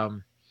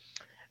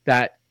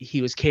 That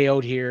he was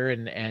KO'd here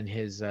and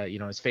his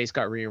his face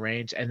got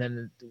rearranged, and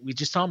then we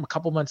just saw him a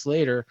couple months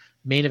later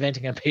main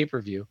eventing on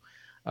pay-per-view,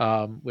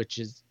 which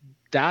is,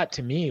 that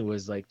to me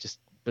was like just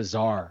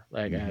bizarre.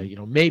 Like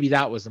maybe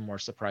that was the more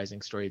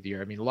surprising story of the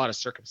year. I mean, a lot of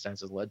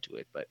circumstances led to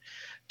it, but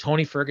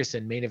Tony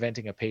Ferguson main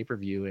eventing a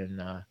pay-per-view in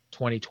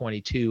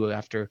 2022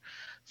 after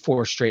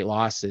 4 straight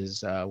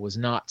losses was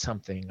not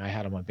something I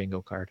had on my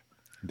bingo card.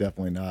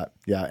 Definitely not.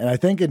 Yeah, and I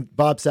think in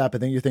Bob Sapp, I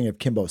think you're thinking of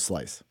Kimbo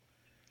Slice.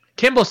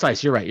 Kimbo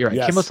Slice, you're right.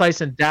 Yes. Kimbo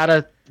Slice and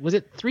Data, was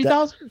it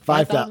 3,000?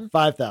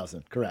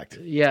 5,000, correct.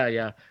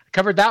 Yeah. I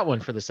covered that one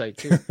for the site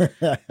too.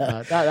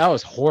 That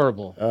was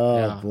horrible.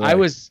 Boy. I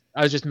was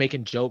just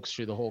making jokes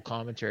through the whole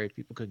commentary.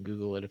 People could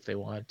Google it if they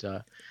want.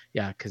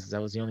 Because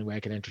that was the only way I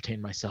could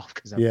entertain myself,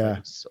 because that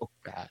was so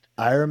bad.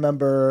 I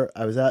remember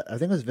I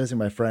think I was visiting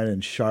my friend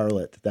in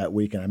Charlotte that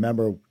week, and I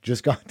remember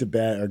just going to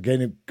bed or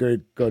getting to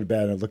go to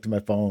bed, and I looked at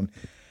my phone,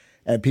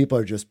 and people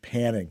are just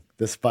panning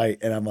this fight,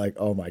 and I'm like,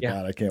 oh my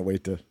God, I can't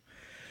wait to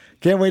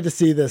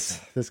see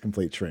this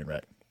complete train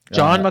wreck.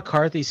 John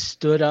McCarthy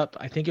stood up,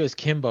 I think it was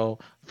Kimbo,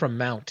 from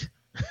Mount.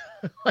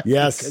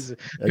 Yes. Because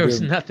there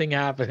was nothing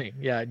happening.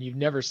 Yeah, and you've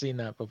never seen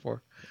that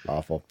before.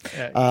 Awful.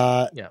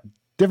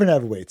 Different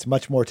heavyweights,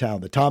 much more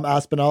talented. Tom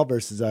Aspinall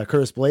versus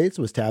Curtis Blades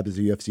was tabbed as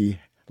a UFC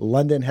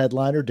London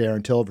headliner.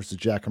 Darren Till versus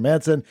Jack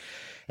Hermanson.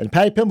 And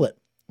Paddy Pimblett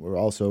were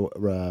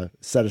also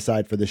set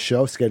aside for this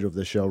show, scheduled for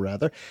the show,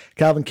 rather.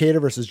 Calvin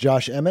Kattar versus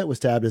Josh Emmett was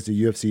tabbed as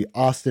the UFC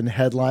Austin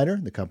headliner.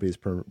 The company's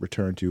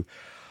returned to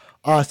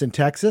Austin,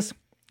 Texas.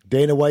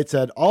 Dana White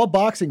said, all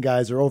boxing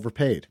guys are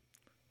overpaid.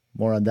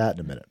 More on that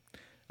in a minute.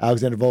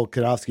 Alexander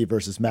Volkanovski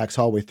versus Max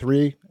Holloway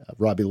 3.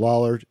 Robbie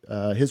Lawler,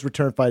 his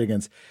return fight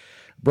against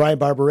Brian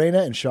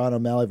Barberena and Sean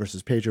O'Malley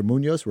versus Pedro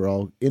Munoz were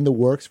all in the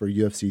works for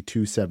UFC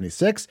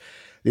 276.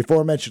 The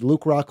aforementioned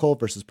Luke Rockhold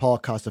versus Paul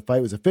Costa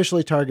fight was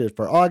officially targeted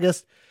for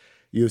August.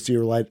 UFC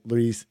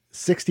released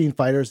 16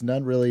 fighters,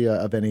 none really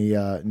of any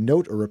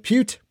note or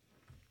repute.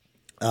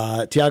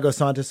 Thiago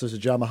Santos versus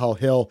Jamahal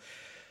Hill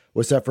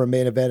was set for a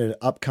main event at an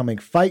upcoming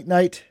fight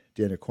night.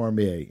 Daniel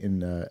Cormier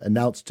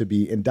announced to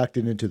be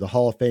inducted into the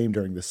Hall of Fame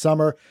during the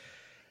summer.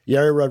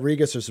 Yair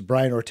Rodriguez versus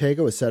Brian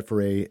Ortega was set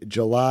for a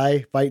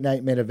July fight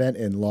night main event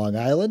in Long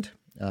Island.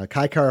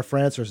 Kai Kara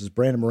France versus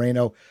Brandon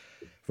Moreno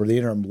for the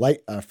interim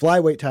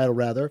flyweight title,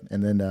 rather.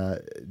 And then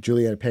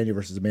Juliana Pena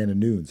versus Amanda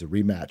Nunes, a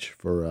rematch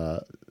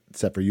for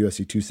set for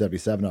UFC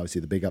 277.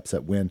 Obviously, the big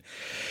upset win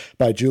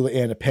by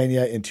Juliana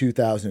Pena in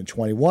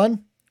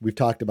 2021. We've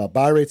talked about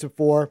buy rates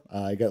before.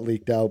 I got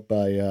leaked out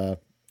by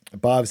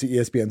Bob's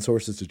ESPN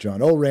sources to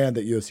John Oran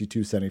that UFC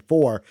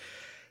 274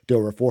 did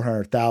over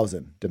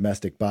 400,000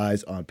 domestic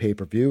buys on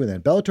pay-per-view. And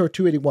then Bellator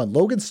 281,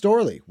 Logan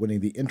Storley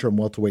winning the interim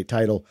welterweight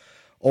title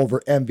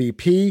over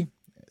MVP.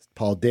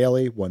 Paul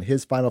Daly won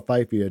his final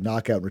fight via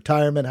knockout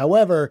retirement.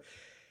 However,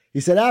 he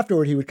said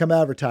afterward he would come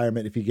out of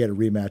retirement if he get a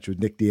rematch with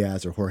Nick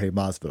Diaz or Jorge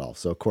Masvidal.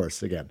 So, of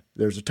course, again,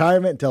 there's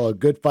retirement until a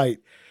good fight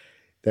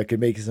that could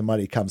make you some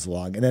money comes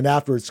along. And then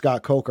afterwards,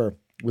 Scott Coker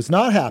was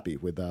not happy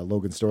with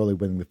Logan Storley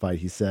winning the fight.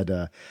 He said,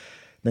 I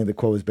think the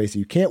quote was basically,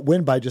 you can't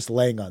win by just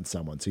laying on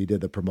someone. So he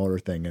did the promoter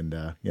thing. And,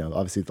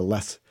 obviously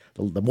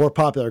the more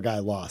popular guy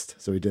lost.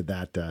 So he did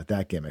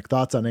that gimmick.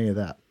 Thoughts on any of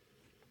that?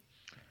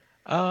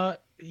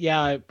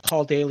 Yeah,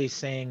 Paul Daly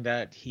saying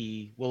that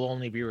he will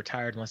only be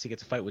retired unless he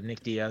gets a fight with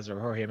Nick Diaz or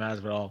Jorge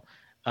Masvidal.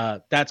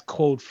 That's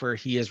code for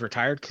he is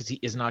retired because he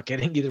is not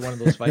getting either one of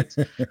those fights.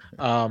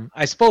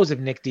 I suppose if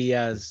Nick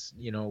Diaz,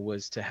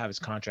 was to have his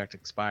contract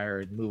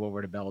expire and move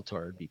over to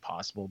Bellator, it'd be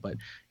possible. But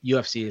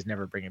UFC is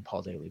never bringing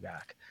Paul Daly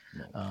back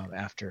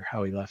after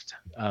how he left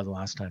the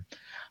last time.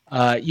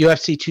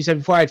 UFC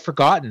 274, I'd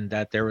forgotten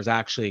that there was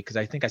actually, because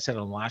I think I said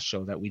on the last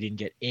show that we didn't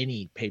get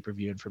any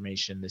pay-per-view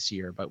information this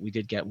year, but we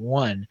did get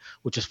one,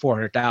 which is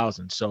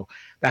 400,000. So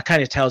that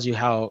kind of tells you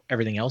how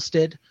everything else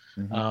did.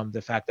 Mm-hmm.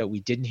 The fact that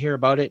we didn't hear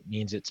about it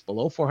means it's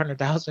below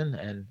 400,000,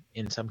 and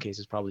in some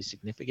cases probably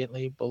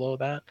significantly below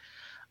that.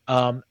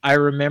 I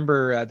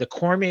remember the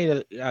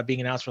Cormier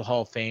being announced for the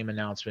Hall of Fame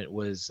announcement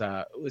was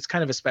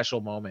kind of a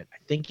special moment. I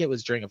think it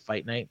was during a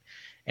fight night,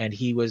 and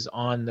he was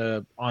on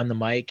the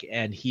mic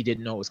and he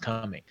didn't know it was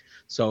coming.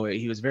 So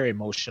he was very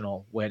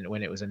emotional when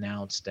it was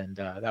announced, and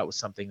that was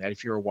something that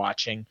if you were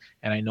watching,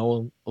 and I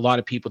know a lot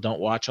of people don't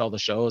watch all the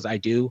shows, I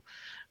do.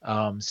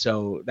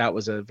 So that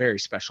was a very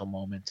special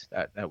moment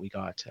that we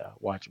got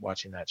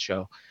watching that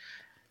show.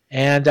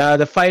 And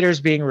the fighters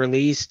being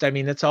released, I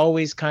mean, it's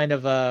always kind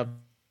of a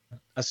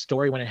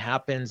story when it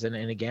happens. And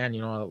again,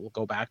 we'll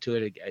go back to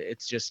it.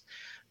 It's just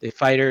the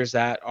fighters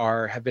that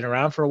have been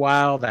around for a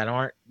while, that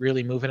aren't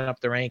really moving up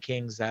the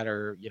rankings, that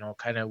are,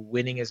 kind of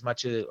winning as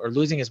much or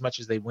losing as much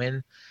as they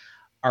win,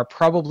 are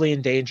probably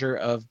in danger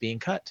of being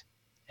cut.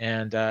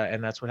 And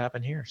that's what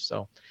happened here.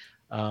 So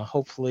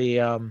hopefully,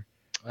 I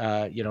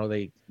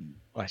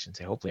shouldn't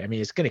say hopefully. I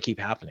mean, it's going to keep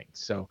happening.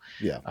 So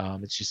yeah,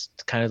 it's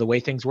just kind of the way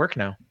things work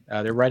now.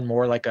 They're run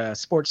more like a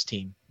sports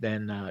team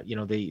than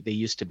they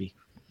used to be.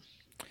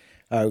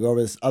 We'll go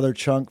over this other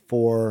chunk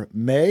for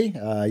May.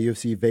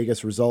 UFC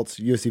Vegas results.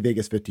 UFC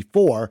Vegas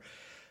 54.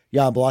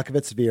 Jan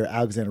Blachowicz severe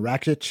Alexander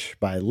Rakic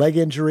by leg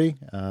injury.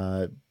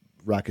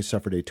 Rakic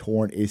suffered a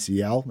torn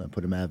ACL and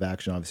put him out of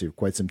action, obviously, for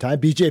quite some time.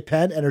 BJ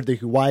Penn entered the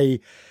Hawaii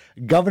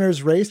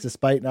governor's race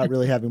despite not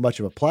really having much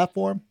of a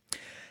platform.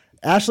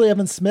 Ashley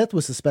Evans Smith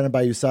was suspended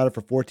by USADA for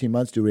 14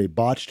 months due to a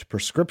botched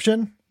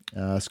prescription.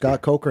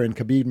 Scott Coker and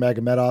Khabib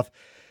Nurmagomedov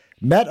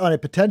met on a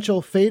potential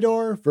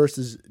Fedor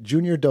versus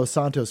Junior Dos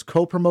Santos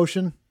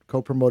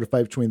co-promoted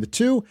fight between the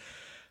two.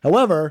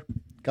 However,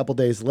 a couple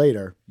days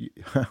later,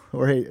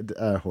 Jorge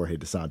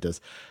Dos Santos,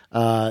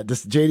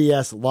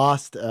 JDS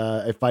lost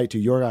a fight to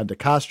Yorgan De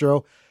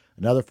Castro,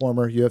 another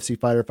former UFC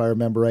fighter, if I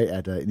remember right,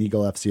 at an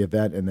Eagle FC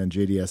event, and then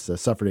JDS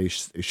suffered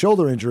a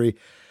shoulder injury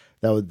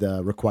that would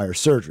require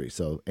surgery.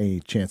 So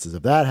any chances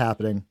of that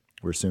happening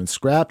were soon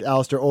scrapped.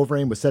 Alistair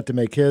Overeem was set to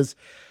make his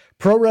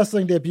pro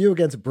wrestling debut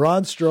against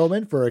Braun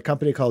Strowman for a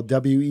company called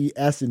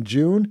WES in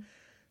June.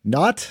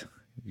 Not.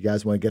 You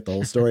guys want to get the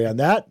whole story on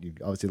that? You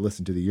obviously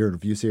listen to the Year in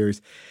Review series.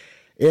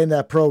 In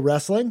pro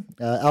wrestling,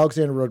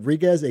 Alexander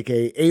Rodriguez,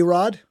 a.k.a.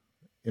 A-Rod,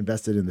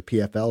 invested in the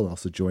PFL and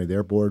also joined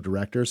their board of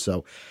directors.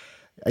 So,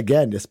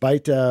 again,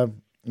 despite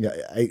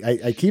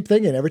I keep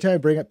thinking every time I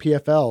bring up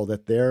PFL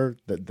that they're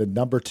the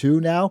number 2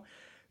 now.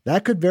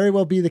 That could very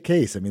well be the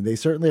case. I mean, they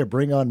certainly are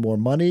bringing on more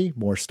money,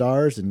 more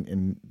stars,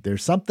 and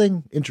there's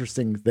something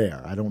interesting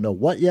there. I don't know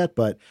what yet,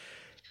 but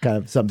kind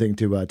of something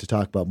to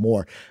talk about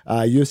more.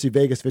 UFC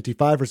Vegas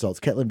 55 results.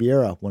 Ketlin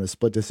Vieira won a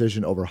split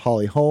decision over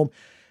Holly Holm,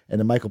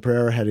 and then Michael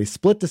Pereira had a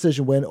split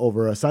decision win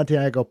over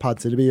Santiago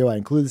Ponzinibbio. I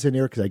include this in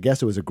here because I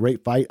guess it was a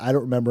great fight. I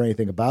don't remember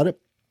anything about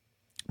it.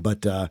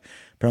 But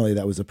apparently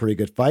that was a pretty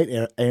good fight.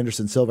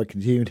 Anderson Silva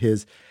continued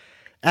his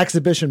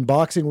exhibition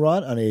boxing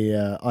run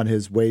on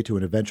his way to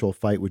an eventual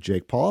fight with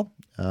Jake Paul.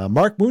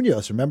 Mark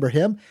Munoz, remember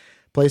him?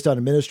 Placed on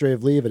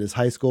administrative leave at his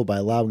high school by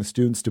allowing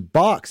students to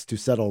box to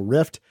settle a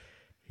rift.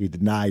 He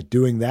denied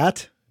doing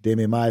that.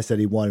 Damian Maia said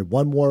he wanted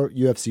one more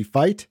UFC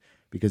fight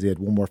because he had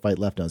one more fight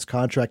left on his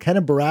contract.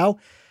 Kenan Barao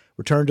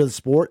returned to the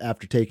sport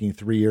after taking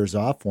 3 years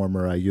off,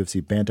 former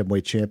UFC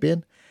bantamweight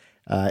champion.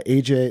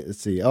 AJ, let's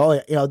see.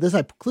 This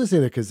I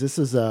clearly because this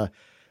is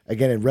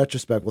again in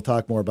retrospect. We'll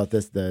talk more about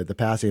this. The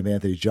passing of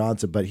Anthony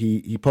Johnson, but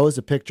he posed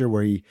a picture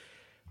where he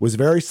was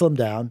very slimmed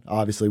down.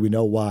 Obviously, we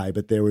know why,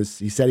 but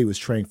he said he was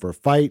training for a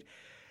fight,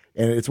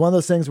 and it's one of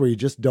those things where you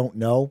just don't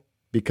know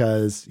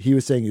because he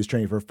was saying he was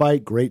training for a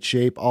fight, great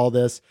shape, all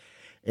this,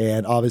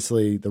 and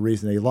obviously the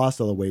reason that he lost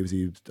all the weight was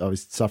he was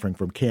obviously suffering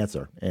from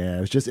cancer, and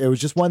it was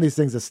just one of these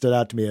things that stood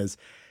out to me as.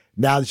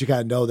 Now that you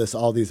kind of know this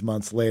all these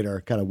months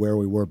later, kind of where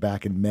we were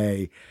back in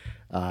May,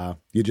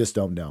 you just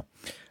don't know.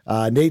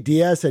 Nate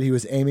Diaz said he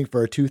was aiming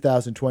for a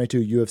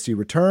 2022 UFC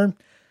return.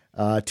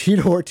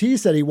 Tito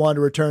Ortiz said he wanted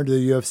to return to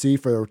the UFC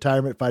for a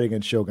retirement fight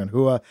against Shogun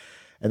Rua.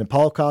 And then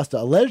Paulo Costa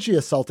allegedly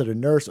assaulted a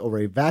nurse over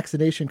a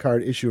vaccination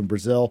card issue in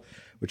Brazil,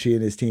 which he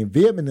and his team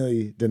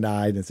vehemently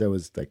denied and said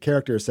was like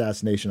character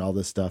assassination, all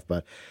this stuff.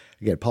 But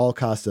again, Paulo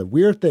Costa,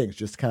 weird things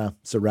just kind of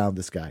surround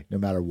this guy no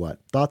matter what.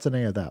 Thoughts on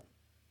any of that?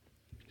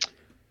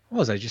 What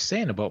was I just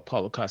saying about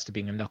Paulo Costa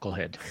being a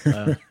knucklehead?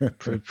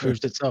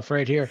 Proves itself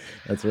right here.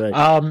 That's right.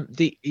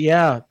 The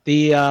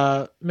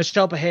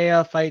Michelle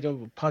Pahea fight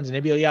of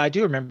Ponzinibbio. Yeah, I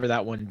do remember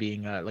that one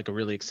being like a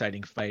really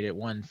exciting fight. It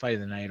won fight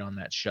of the night on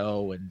that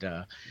show,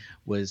 and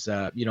was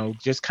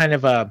just kind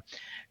of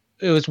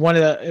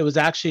it was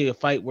actually a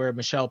fight where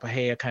Michelle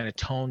Pahea kind of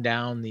toned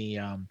down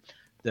the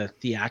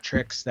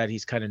theatrics that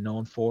he's kind of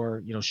known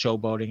for,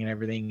 showboating and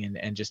everything,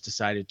 and just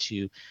decided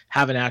to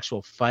have an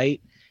actual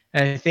fight.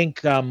 And I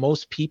think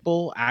most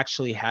people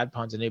actually had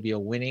Ponzinibbio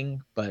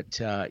winning, but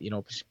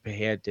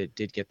Pahea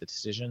did get the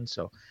decision.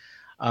 So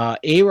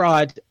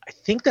A-Rod, I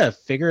think the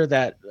figure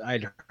that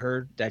I'd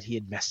heard that he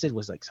invested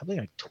was like something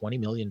like $20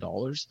 million.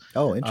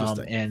 Oh,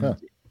 interesting.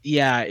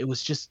 Yeah, it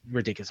was just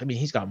ridiculous. I mean,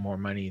 he's got more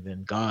money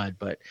than God,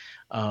 but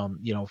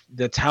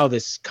that's how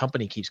this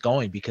company keeps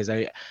going, because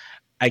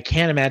I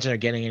can't imagine they're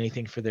getting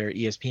anything for their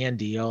ESPN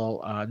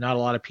deal. Not a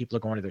lot of people are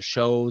going to their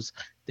shows.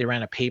 They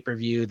ran a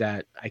pay-per-view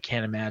that I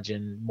can't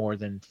imagine more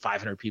than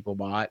 500 people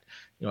bought,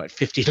 at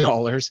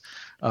 $50.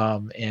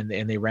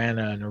 And they ran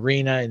an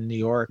arena in New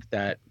York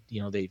that,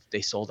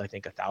 they sold, I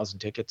think, 1,000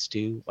 tickets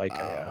to. Like,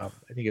 I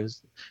think it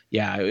was,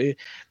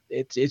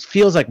 it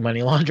feels like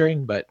money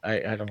laundering, but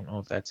I don't know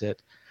if that's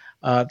it.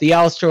 The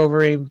Alistair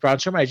Overeem, Braun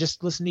Strowman. I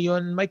just listened to you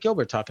and Mike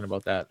Gilbert talking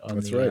about that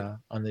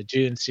on the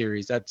June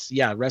series. That's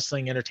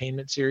wrestling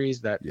entertainment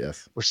series that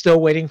we're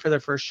still waiting for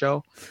their first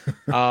show.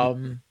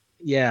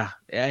 Yeah,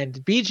 and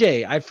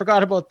BJ, I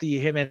forgot about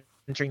him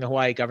entering the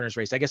Hawaii governor's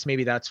race. I guess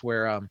maybe that's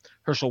where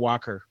Herschel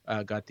Walker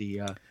got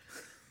the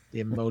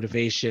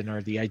motivation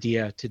or the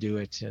idea to do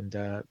it,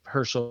 and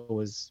Herschel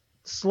was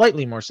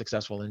slightly more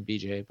successful than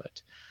BJ,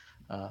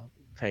 but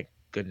thank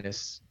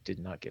goodness did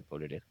not get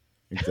voted in.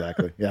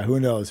 Exactly. Yeah. Who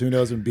knows? Who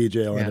knows when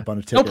BJ will end up on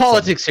a ticket? No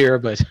politics here,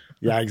 but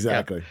yeah,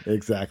 exactly. Yeah.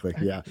 Exactly.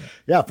 Yeah.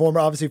 Yeah. Former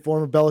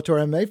Bellator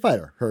MMA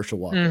fighter, Herschel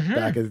Walker. Mm-hmm.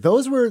 Back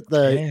those were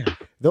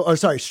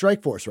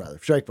Strikeforce rather.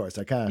 Strikeforce.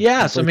 I kind of.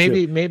 Yeah. So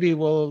maybe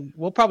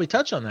we'll probably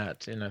touch on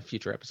that in a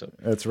future episode.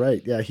 That's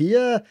right.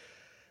 Yeah.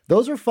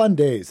 Those were fun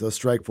days. Those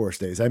Strikeforce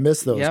days. I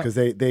miss those because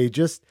they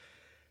just.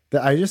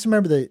 I just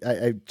remember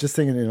I just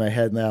thinking in my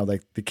head now,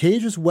 like the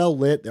cage was well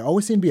lit. There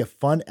always seemed to be a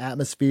fun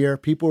atmosphere.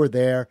 People were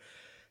there.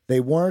 They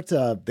weren't.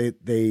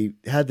 They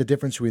had the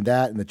difference between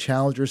that and the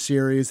Challenger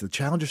Series. The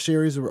Challenger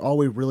Series were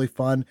always really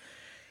fun.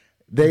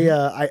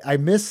 I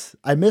miss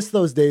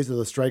those days of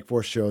the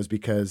Strikeforce shows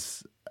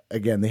because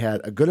again they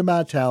had a good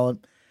amount of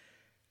talent,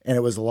 and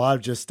it was a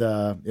lot of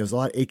a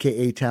lot of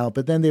AKA talent.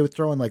 But then they would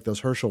throw in like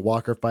those Herschel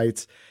Walker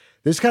fights.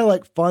 There's kind of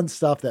like fun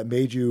stuff that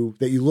you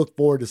look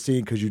forward to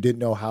seeing because you didn't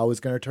know how it was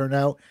going to turn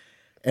out.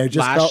 And it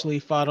just Lashley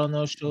fought on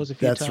those shows a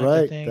few times.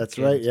 Right. I think. That's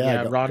right.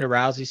 Yeah. Ronda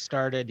Rousey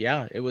started.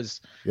 Yeah. It was.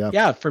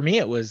 Yeah. For me,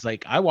 it was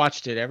like I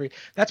watched it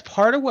That's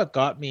part of what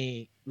got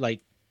me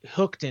like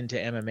hooked into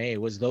MMA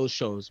was those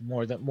shows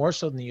more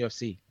so than the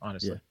UFC.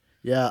 Honestly.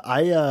 Yeah.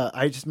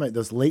 I just meant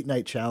those late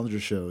night Challenger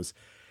shows.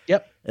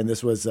 Yep. And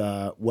this was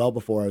well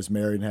before I was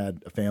married and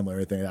had a family or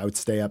anything. I would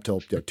stay up till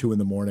 2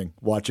 a.m.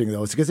 watching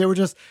those because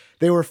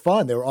they were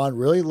fun. They were on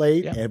really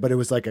late, but it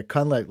was like a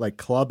kind of like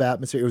club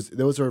atmosphere.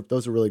 Those are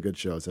really good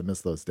shows. I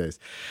miss those days.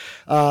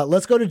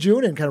 Let's go to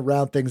June and kind of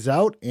round things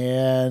out.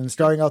 And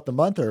starting out the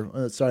month, kind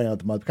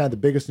of the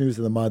biggest news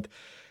of the month,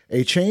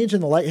 a change in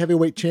the light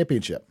heavyweight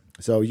championship.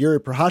 So Yuri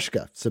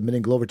Prochazka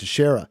submitting Glover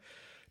Teixeira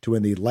to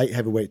win the light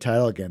heavyweight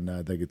title.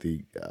 Again, they get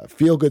the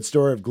feel-good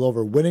story of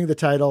Glover winning the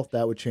title.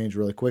 That would change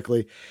really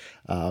quickly.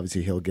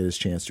 Obviously, he'll get his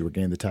chance to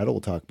regain the title.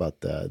 We'll talk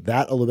about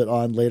that a little bit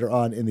later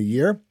on in the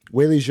year.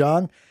 Weili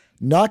Zhang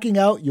knocking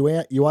out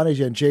Joanna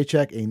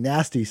Jędrzejczyk, a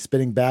nasty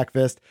spinning back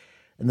fist.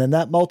 And then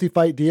that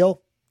multi-fight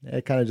deal,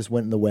 it kind of just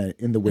went in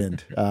the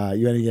wind.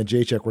 Evgeny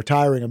Jacek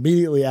retiring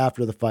immediately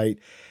after the fight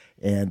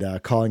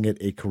and calling it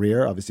a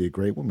career. Obviously, a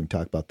great one. We can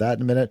talk about that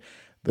in a minute.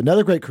 But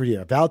another great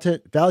career. Valentina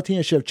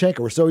Shevchenko,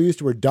 we're so used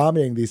to her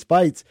dominating these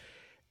fights,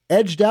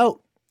 edged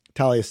out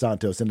Taila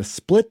Santos in a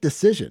split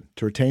decision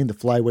to retain the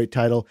flyweight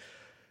title.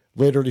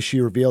 Later, she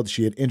revealed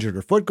she had injured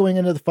her foot going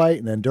into the fight,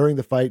 and then during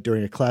the fight,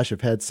 during a clash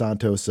of heads,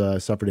 Santos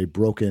suffered a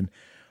broken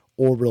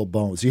orbital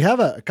bone. So you have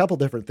a couple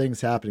different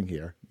things happening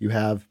here. You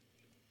have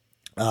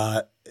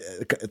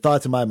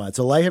thoughts in my mind.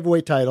 So light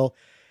heavyweight title,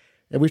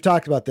 and we've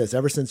talked about this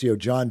ever since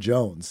John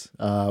Jones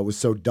was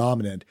so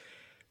dominant.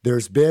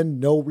 There's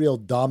been no real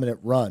dominant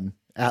run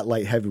at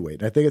light heavyweight.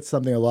 And I think it's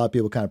something a lot of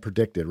people kind of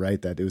predicted,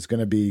 right? That it was going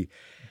to be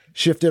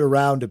shifted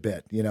around a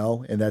bit,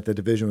 and that the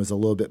division was a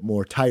little bit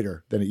more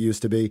tighter than it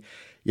used to be.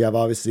 You have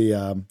obviously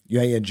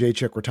Evgeny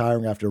Jacek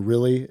retiring after a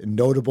really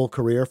notable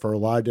career for a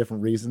lot of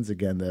different reasons.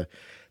 Again, the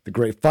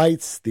great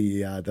fights,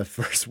 the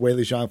first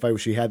Weili Zhang fight where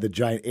she had the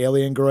giant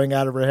alien growing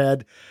out of her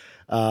head,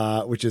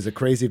 which is a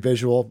crazy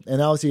visual.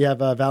 And obviously you have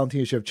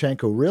Valentina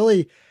Shevchenko.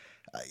 Really,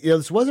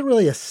 this wasn't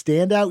really a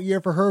standout year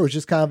for her. It was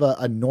just kind of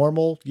a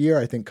normal year.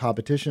 I think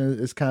competition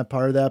is kind of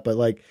part of that, but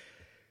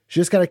she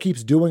just kind of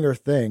keeps doing her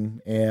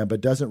thing,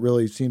 but doesn't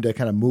really seem to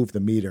kind of move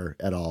the meter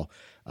at all.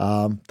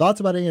 Thoughts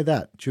about any of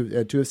that?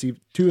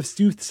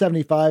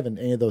 275 and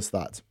any of those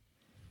thoughts?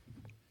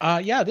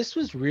 Yeah, this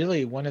was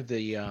really one of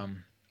the,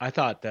 I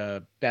thought,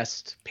 the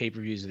best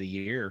pay-per-views of the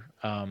year.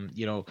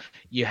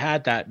 You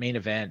had that main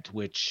event,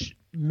 which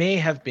may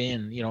have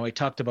been, I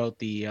talked about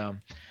the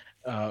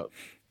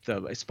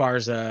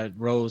Esparza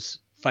Rose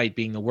fight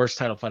being the worst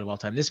title fight of all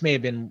time. This may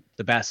have been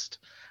the best.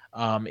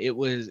 It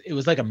was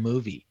like a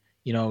movie.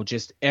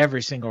 Just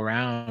every single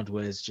round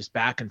was just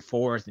back and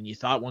forth, and you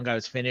thought one guy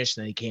was finished,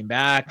 and then he came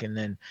back, and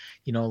then,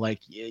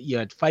 you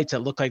had fights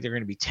that looked like they're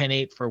going to be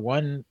 10-8 for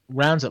one,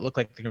 rounds that looked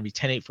like they're going to be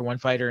 10-8 for one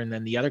fighter, and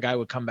then the other guy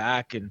would come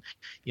back and,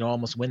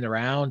 almost win the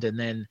round. And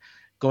then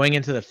going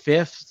into the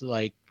fifth,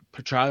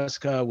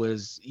 Petroska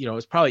was, it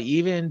was probably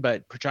even,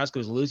 but Petroska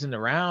was losing the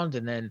round,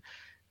 and then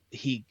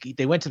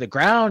they went to the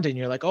ground, and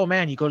you're like, oh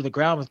man, you go to the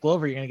ground with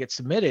Glover, you're going to get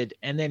submitted.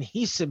 And then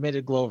he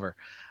submitted Glover.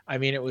 I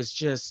mean, it was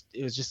just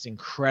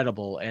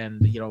incredible.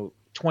 And,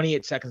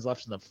 28 seconds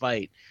left in the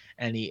fight,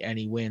 and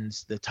he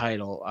wins the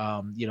title,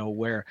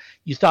 where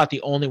you thought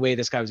the only way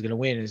this guy was going to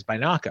win is by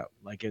knockout.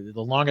 The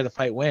longer the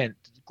fight went,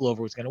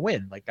 Glover was going to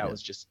win. That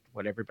was just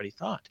what everybody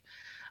thought.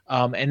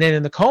 And then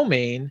in the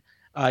co-main,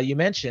 you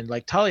mentioned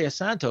Taila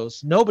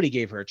Santos, nobody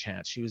gave her a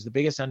chance. She was the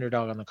biggest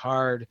underdog on the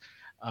card.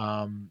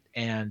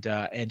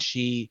 And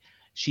she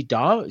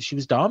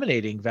was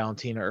dominating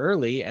Valentina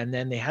early, and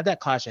then they had that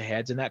clash of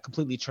heads, and that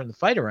completely turned the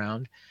fight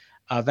around.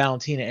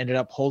 Valentina ended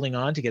up holding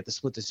on to get the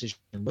split decision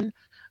win.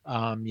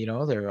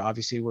 There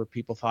obviously were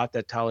people thought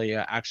that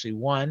Taila actually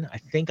won. I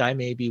think I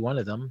may be one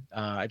of them.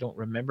 I don't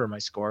remember my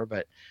score,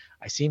 but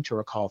I seem to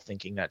recall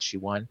thinking that she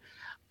won.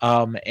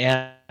 But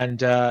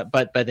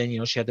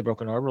then, she had the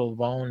broken orbital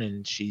bone,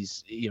 and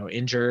she's,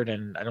 injured,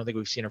 and I don't think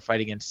we've seen her fight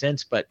again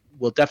since, but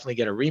we'll definitely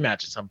get a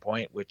rematch at some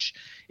point, which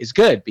is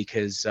good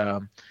because,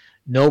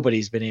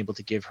 nobody's been able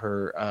to give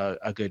her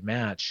a good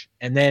match.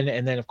 And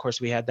then of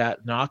course we had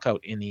that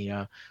knockout in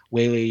the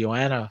Weili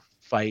Joanna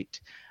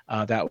fight.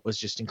 That was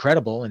just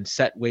incredible and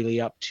set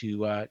Weili up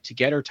to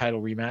get her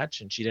title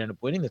rematch, and she'd end up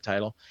winning the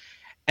title.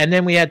 And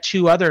then we had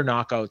two other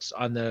knockouts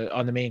on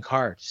the main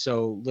card.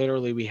 So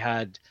literally we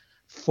had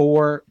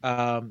four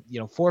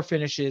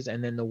finishes,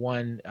 and then the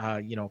one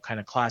kind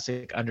of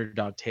classic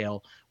underdog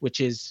tale, which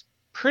is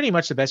pretty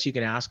much the best you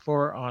can ask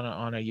for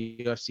on a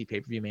UFC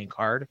pay-per-view main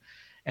card.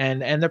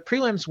 And the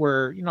prelims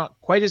were not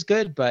quite as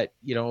good, but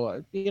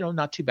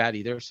not too bad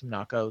either. Some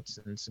knockouts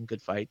and some good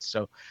fights.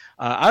 So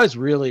I was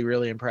really,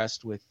 really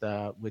impressed with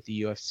the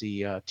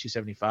UFC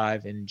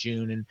 275 in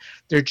June. And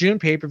their June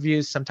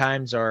pay-per-views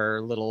sometimes leave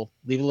a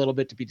little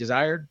bit to be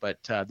desired, but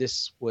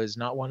this was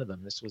not one of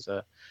them. This was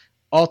a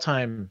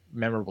all-time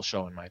memorable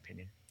show, in my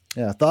opinion.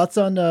 Yeah. Thoughts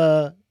on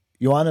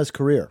Joanna's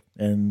career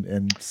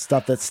and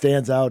stuff that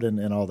stands out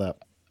and all that?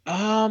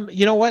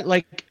 You know what?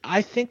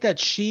 I think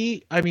that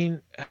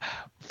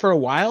for a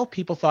while,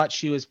 people thought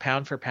she was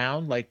pound for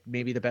pound,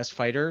 maybe the best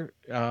fighter,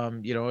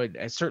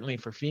 certainly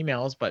for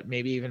females, but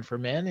maybe even for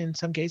men in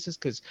some cases,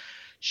 because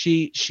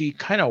she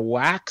kind of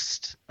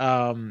waxed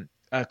Carla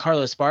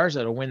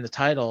Esparza to win the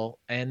title,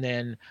 and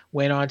then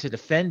went on to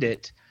defend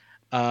it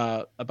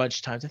a bunch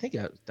of times. I think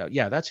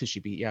that's who she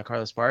beat. Yeah,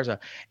 Carla Esparza.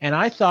 And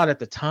I thought at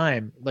the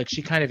time,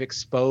 she kind of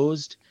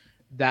exposed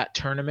that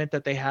tournament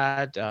that they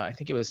had. I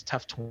think it was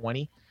Tough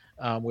 20.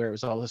 Where it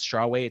was all the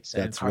strawweights,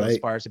 and Carla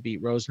Esparza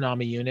beat Rose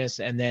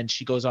Namajunas, and then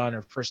she goes on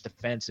her first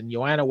defense, and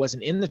Joanna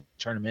wasn't in the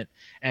tournament,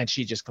 and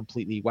she just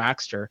completely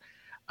waxed her.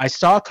 I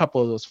saw a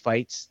couple of those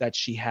fights that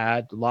she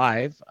had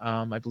live.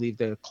 I believe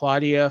the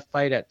Claudia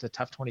fight at the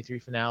Tough 23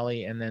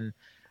 finale, and then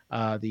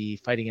the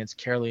fight against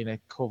Karolina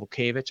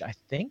Kowalkiewicz, I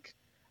think.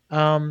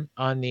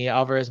 on the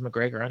Alvarez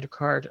McGregor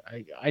undercard.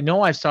 I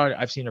know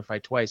I've seen her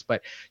fight twice,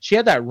 but she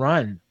had that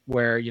run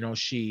where, you know,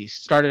 she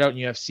started out in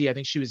UFC. I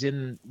think she was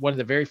in one of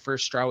the very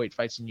first strawweight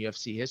fights in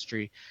UFC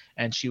history,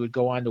 and she would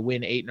go on to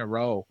win 8 in a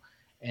row,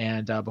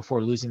 and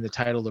before losing the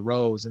title to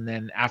Rose. And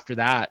then after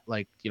that,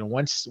 like, you know,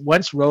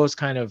 once Rose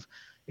kind of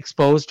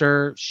exposed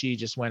her, she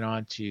just went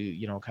on to,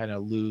 you know, kind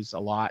of lose a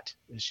lot.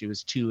 She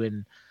was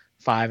 2-5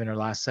 in her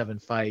last 7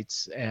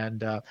 fights.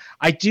 And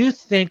I do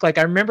think, like,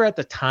 I remember at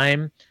the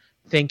time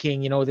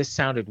thinking, you know, this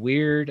sounded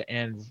weird,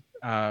 and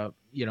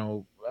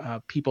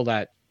people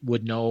that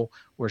would know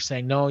were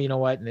saying, no, you know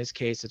what, in this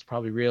case it's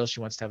probably real. She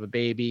wants to have a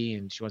baby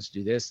and she wants to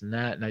do this and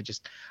that. And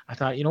I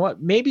thought, you know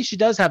what, maybe she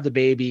does have the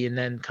baby and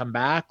then come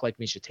back like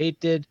Miesha Tate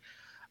did.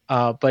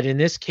 But in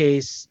this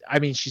case, I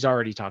mean, she's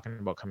already talking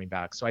about coming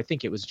back. So I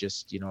think it was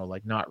just, you know,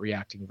 like not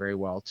reacting very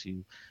well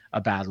to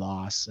a bad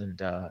loss. And,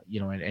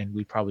 and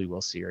we probably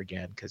will see her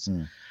again, because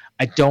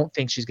I don't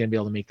think she's going to be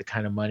able to make the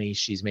kind of money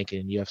she's making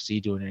in UFC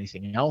doing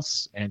anything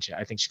else. And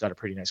I think she's got a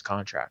pretty nice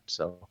contract.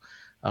 So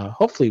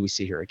hopefully we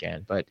see her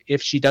again. But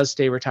if she does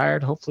stay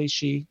retired, hopefully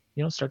she,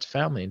 you know, starts a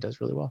family and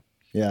does really well.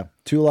 Yeah.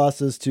 2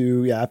 losses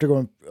after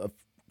going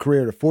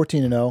career to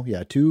 14-0.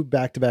 Yeah. 2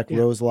 back-to-back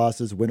Rose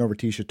losses, win over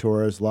Tisha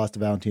Torres, lost to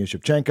Valentina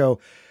Shevchenko,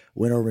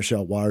 win over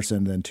Michelle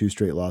Watterson, then 2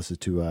 straight losses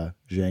to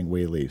Zhang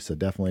Weili. So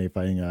definitely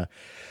fighting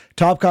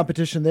top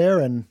competition there.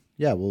 And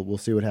yeah, we'll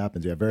see what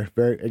happens. Yeah. Very,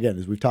 very, again,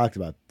 as we've talked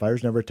about,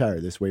 fighters never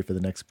retire. This way for the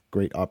next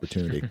great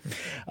opportunity.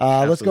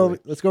 Let's go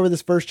over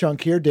this first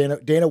chunk here.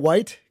 Dana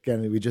White,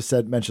 again, we just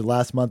mentioned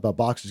last month about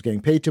boxers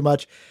getting paid too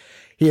much.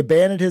 He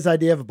abandoned his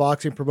idea of a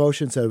boxing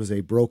promotion, said it was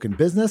a broken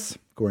business,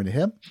 according to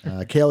him.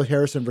 Kayla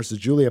Harrison versus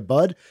Julia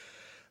Budd,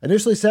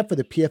 initially set for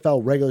the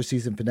PFL regular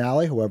season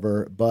finale.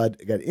 However, Budd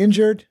got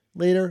injured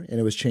later, and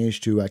it was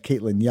changed to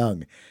Caitlin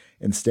Young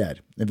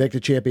instead.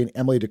 Invicta champion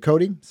Emily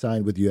Ducote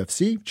signed with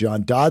UFC.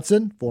 John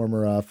Dodson,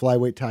 former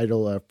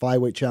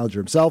flyweight challenger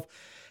himself,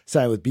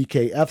 signed with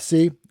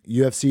BKFC.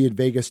 UFC in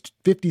Vegas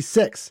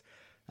 56.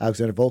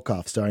 Alexander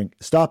Volkov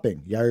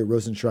stopping Yair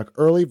Rozenstruik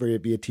early via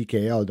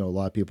TKO. I know a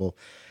lot of people,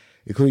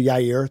 including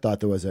Yair,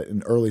 thought there was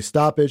an early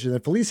stoppage. And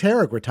then Felice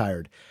Herrig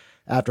retired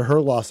after her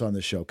loss on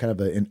the show, kind of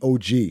an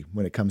OG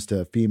when it comes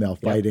to female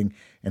fighting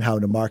and how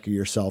to market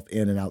yourself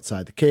in and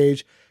outside the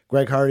cage.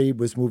 Greg Hardy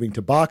was moving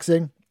to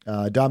boxing.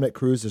 Dominic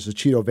Cruz versus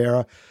Chito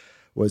Vera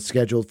was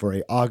scheduled for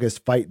an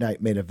August Fight Night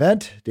main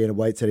event. Dana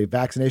White said a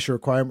vaccination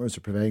requirement was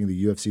preventing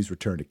the UFC's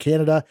return to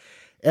Canada.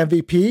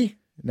 MVP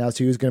announced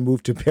he was going to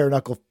move to bare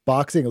knuckle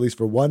boxing, at least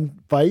for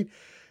one fight,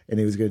 and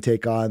he was going to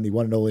take on the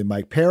one and only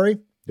Mike Perry.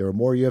 There were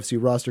more UFC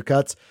roster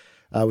cuts.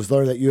 It was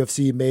learned that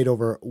UFC made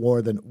over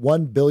more than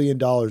 $1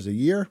 billion a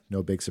year.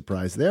 No big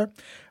surprise there.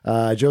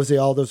 Jose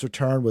Aldo's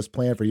return was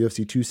planned for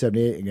UFC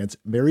 278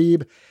 against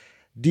Merab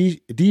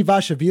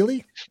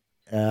Dvalishvili.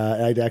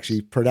 I'd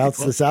actually pronounce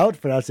this out,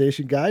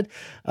 pronunciation guide.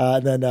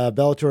 And then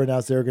Bellator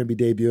announced they were going to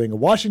be debuting in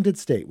Washington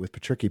State with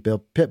Patricky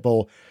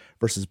Pitbull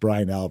versus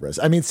Brian Alvarez.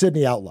 I mean,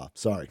 Sydney Outlaw.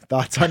 Sorry.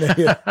 Thoughts on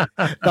any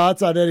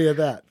of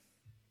that?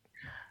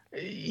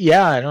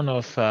 Yeah, I don't know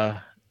if I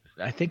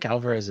think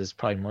Alvarez is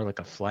probably more like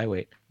a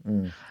flyweight.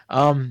 Not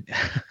a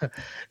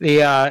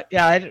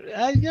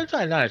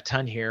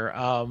ton here.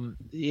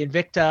 The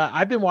Invicta,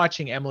 I've been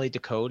watching Emily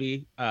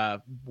Ducote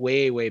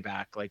way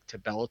back, like to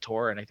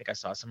Bellator, and I think I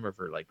saw some of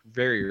her like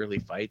very early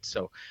fights.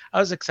 So I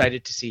was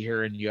excited to see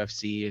her in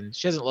UFC, and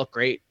she doesn't look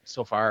great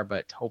so far,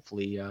 but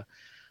hopefully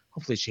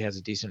she has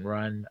a decent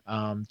run.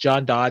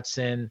 John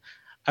Dodson,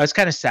 I was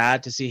kind of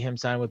sad to see him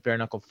sign with Bare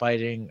Knuckle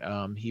Fighting.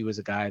 He was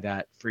a guy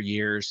that for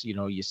years, you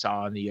know, you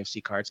saw on the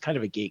UFC cards, kind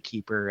of a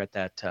gatekeeper at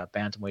that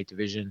bantamweight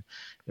division.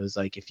 It was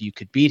like, if you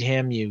could beat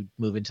him, you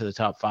move into the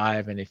top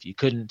 5. And if you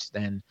couldn't,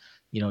 then,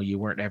 you know, you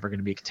weren't ever going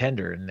to be a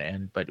contender.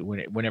 But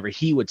whenever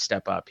he would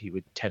step up, he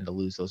would tend to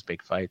lose those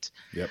big fights.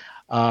 Yep.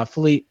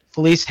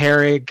 Felice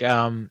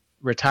Herrig,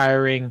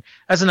 retiring.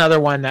 That's another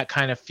one that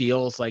kind of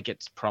feels like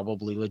it's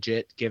probably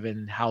legit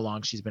given how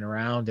long she's been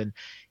around, and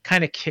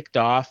kind of kicked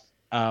off.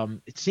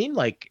 It seemed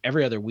like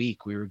every other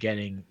week we were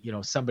getting, you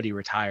know, somebody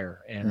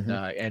retire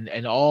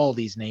and all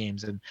these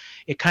names. And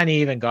it kind of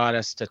even got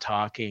us to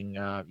talking,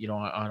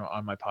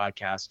 on my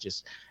podcast.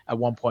 Just at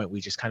one point, we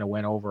just kind of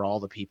went over all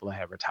the people that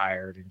have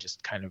retired and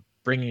just kind of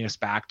bringing us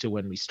back to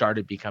when we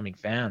started becoming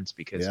fans,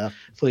 because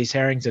Felice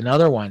Herring's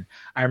another one.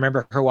 I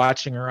remember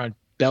watching her on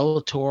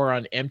Bellator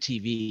on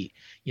MTV,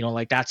 you know,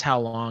 like that's how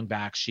long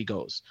back she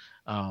goes.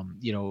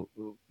 And then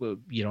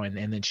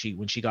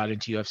when she got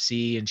into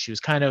UFC, and she was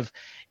kind of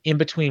in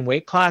between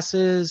weight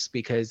classes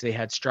because they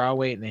had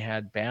strawweight and they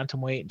had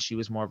bantamweight, and she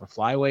was more of a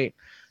flyweight.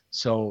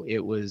 So it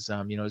was,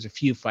 there's a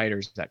few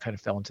fighters that kind of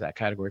fell into that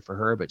category for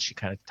her, but she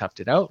kind of toughed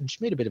it out and she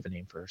made a bit of a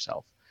name for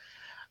herself.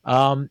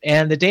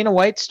 And the Dana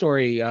White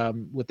story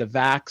with the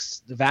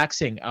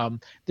vaxing,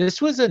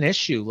 this was an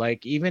issue,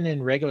 like even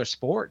in regular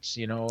sports,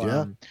 you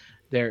know,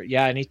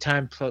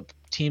 anytime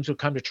teams would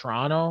come to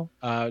Toronto,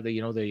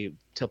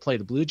 to play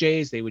the Blue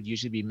Jays, they would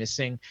usually be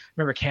missing.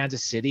 Remember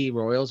Kansas City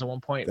Royals at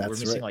one point were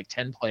missing like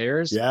 10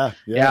 players. Yeah.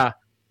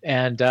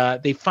 And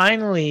they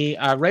finally,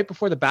 right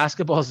before the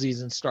basketball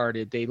season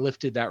started, they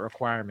lifted that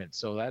requirement.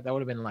 So that would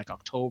have been like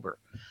October.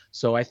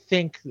 So I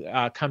think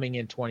coming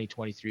in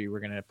 2023, we're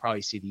going to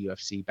probably see the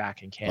UFC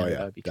back in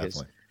Canada because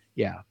definitely.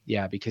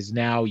 Because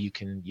now you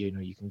can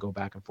go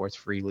back and forth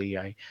freely.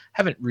 I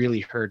haven't really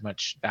heard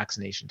much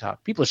vaccination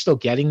talk. People are still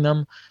getting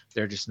them.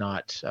 They're just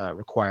not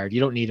required. You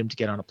don't need them to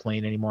get on a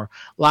plane anymore.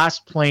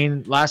 Last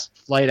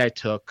flight I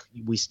took,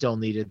 we still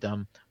needed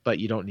them, but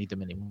you don't need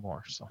them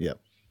anymore. So yeah.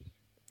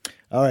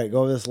 All right,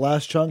 go over this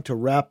last chunk to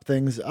wrap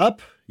things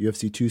up.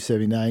 UFC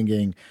 279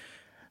 getting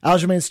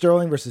Aljamain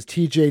Sterling versus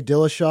TJ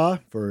Dillashaw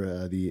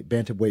for the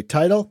bantamweight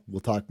title. We'll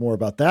talk more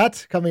about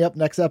that coming up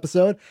next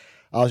episode.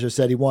 Aljo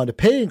said he wanted a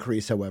pay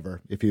increase,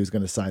 however, if he was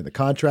going to sign the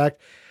contract.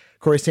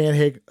 Corey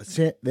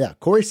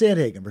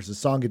Sandhagen versus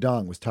Song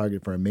Yadong was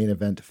targeted for a main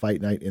event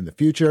fight night in the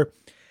future.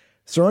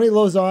 Cerrone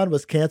Lozon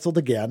was canceled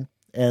again,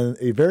 and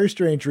a very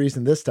strange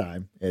reason this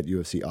time at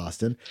UFC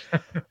Austin.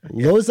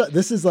 Lozon,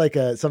 this is like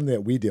something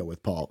that we deal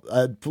with, Paul.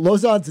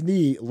 Lozon's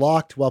knee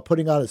locked while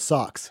putting on his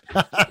socks.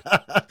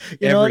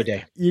 Every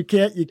day. You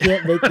can't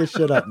make this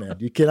shit up, man.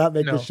 You cannot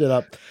make this shit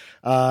up.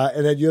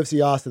 And then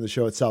UFC Austin, the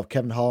show itself,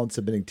 Kevin Holland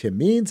submitting Tim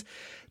Means,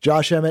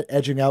 Josh Emmett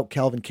edging out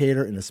Calvin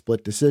Kattar in a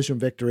split decision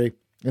victory.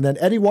 And then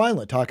Eddie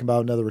Wineland talking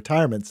about another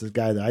retirement. This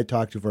guy that I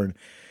talked to for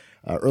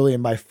early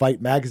in my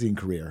Fight magazine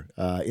career,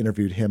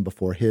 interviewed him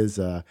before his,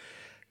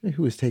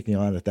 who was taking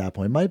on at that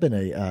point. It might have been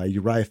a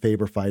Uriah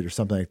Faber fight or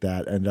something like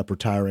that. Ended up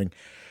retiring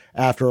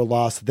after a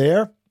loss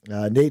there.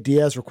 Nate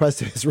Diaz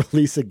requested his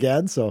release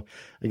again. So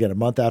again, a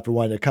month after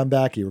wanting to come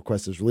back, he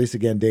requested his release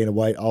again. Dana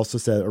White also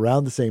said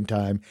around the same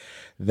time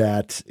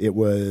that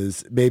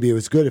maybe it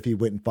was good if he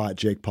went and fought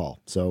Jake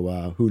Paul.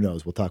 So who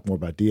knows? We'll talk more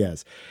about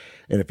Diaz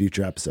in a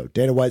future episode.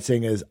 Dana White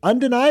saying it is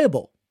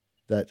undeniable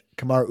that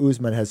Kamaru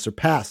Usman has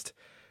surpassed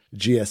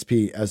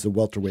GSP as the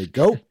welterweight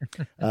GOAT.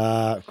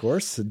 Of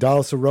course,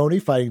 Donald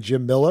Cerrone fighting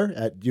Jim Miller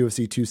at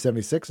UFC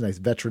 276. A nice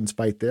veterans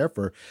fight there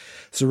for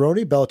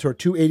Cerrone. Bellator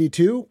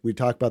 282. We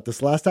talked about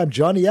this last time.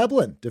 Johnny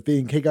Eblen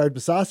defeating Gegard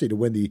Mousasi to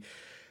win the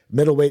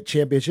middleweight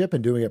championship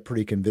and doing it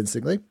pretty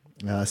convincingly.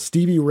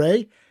 Stevie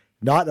Ray,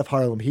 not of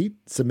Harlem Heat,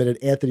 submitted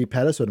Anthony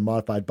Pettis with a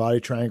modified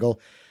body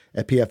triangle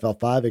at PFL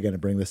 5. Again, to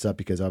bring this up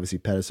because obviously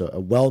Pettis, a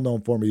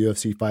well-known former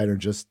UFC fighter, and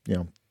just,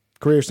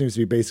 career seems to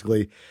be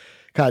basically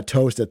kind of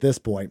toast at this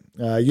point.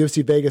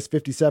 UFC Vegas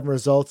 57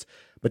 results.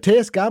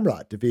 Mateusz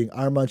Gamrot defeating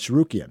Arman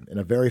Sharukian in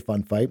a very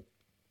fun fight.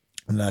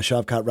 And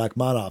Shavkat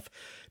Rakhmonov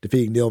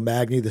defeating Neil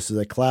Magny. This is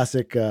a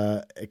classic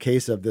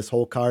case of this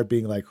whole card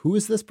being like, who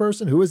is this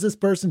person? Who is this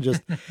person?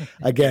 Just,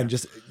 again,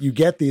 just you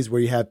get these where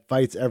you have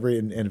fights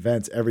in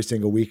events every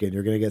single weekend.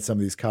 You're going to get some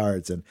of these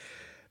cards. And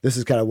this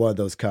is kind of one of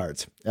those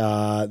cards.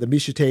 The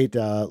Miesha Tate,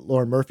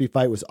 Lauren Murphy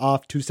fight was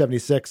off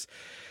 276.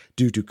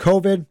 Due to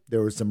COVID,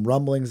 there were some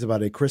rumblings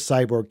about a Chris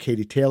Cyborg,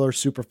 Katie Taylor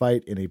super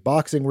fight in a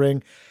boxing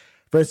ring.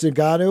 Francis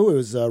Ngannou, it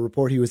was a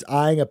report he was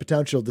eyeing a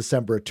potential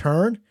December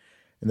return,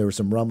 and there were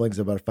some rumblings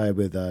about a fight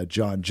with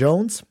John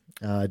Jones.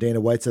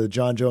 Dana White said that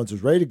John Jones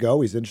was ready to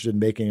go. He's interested in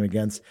making him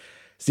against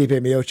Stipe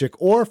Miocic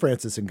or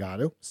Francis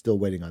Ngannou. Still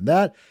waiting on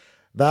that.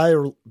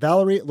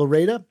 Valerie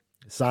Loretta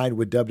signed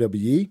with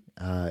WWE,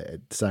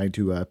 signed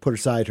to put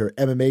aside her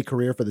MMA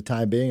career for the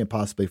time being and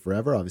possibly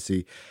forever.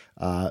 Obviously,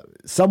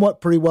 somewhat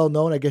pretty well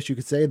known, I guess you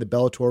could say, in the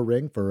Bellator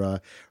ring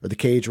or the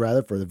cage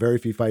rather, for the very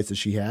few fights that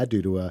she had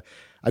due to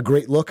a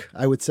great look,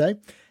 I would say.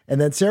 And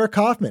then Sarah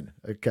Kaufman,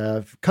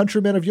 a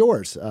countryman of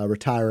yours,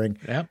 retiring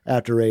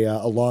after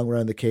a long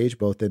run in the cage,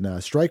 both in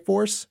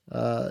Strikeforce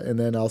and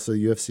then also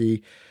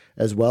UFC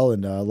as well,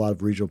 and a lot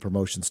of regional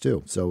promotions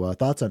too. So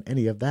thoughts on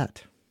any of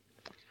that?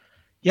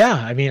 Yeah,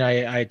 I mean,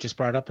 I just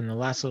brought up in the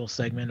last little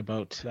segment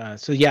about,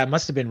 it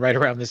must have been right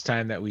around this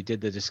time that we did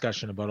the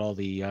discussion about all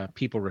the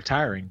people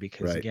retiring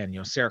because, again,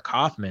 Sarah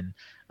Kaufman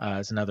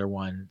is another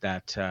one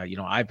that,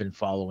 I've been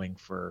following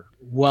for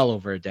well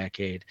over a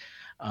decade.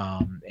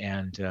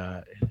 And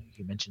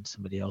you mentioned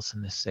somebody else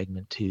in this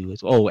segment too.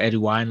 Eddie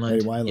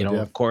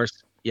Wineland, of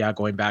course. Yeah,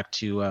 going back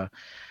to,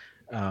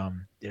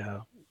 I'm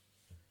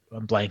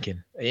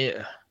blanking.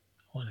 The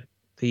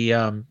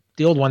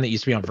old one that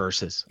used to be on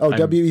Versus.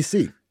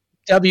 WEC.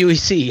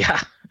 WEC,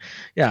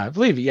 yeah, I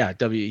believe,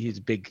 he's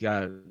a big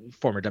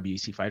former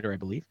WEC fighter, I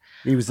believe.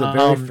 He was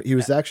he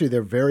was actually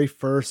their very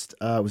first,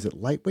 was it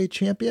lightweight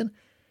champion?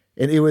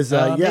 And it was,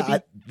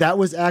 that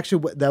was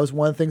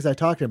one of the things I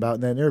talked about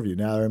in that interview.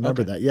 Now I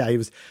remember that. Yeah, he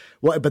was,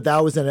 but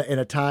that was in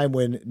a time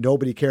when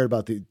nobody cared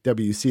about the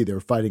WEC. They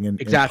were fighting in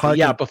parking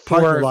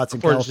lots in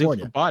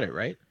California. Zuffa bought it,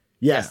 right?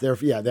 Yes, I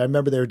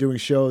remember they were doing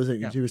shows.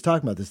 He was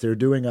talking about this. They were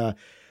doing on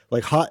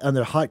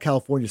their hot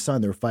California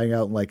sun, they were fighting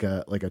out in like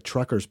a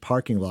trucker's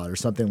parking lot or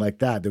something like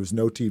that. There was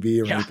no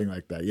TV or anything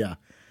like that. Yeah.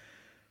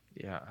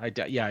 I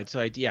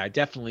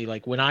definitely,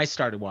 like, when I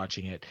started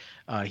watching it,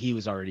 he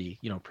was already,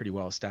 pretty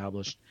well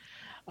established.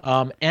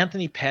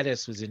 Anthony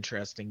Pettis was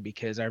interesting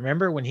because I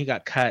remember when he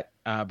got cut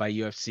by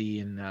UFC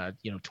in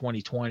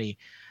 2020,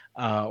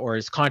 or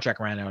his contract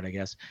ran out, I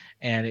guess.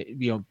 And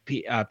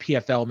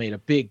PFL made a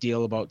big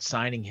deal about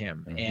signing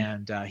him,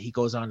 and he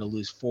goes on to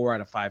lose 4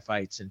 out of 5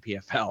 fights in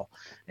PFL.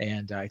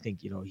 And I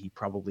think he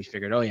probably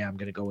figured, oh yeah, I'm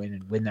going to go in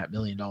and win that $1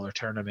 million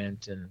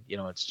tournament, and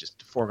it's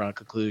just a foregone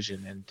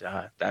conclusion.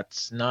 And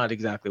that's not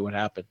exactly what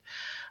happened.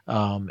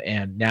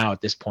 And now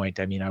at this point,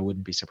 I mean, I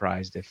wouldn't be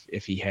surprised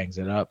if he hangs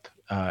it up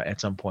at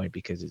some point,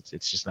 because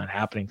it's just not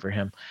happening for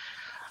him.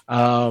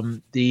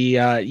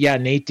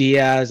 Nate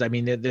Diaz, I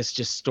mean, this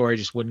story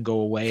just wouldn't go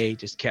away,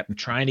 just kept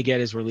trying to get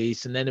his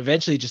release. And then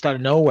eventually, just out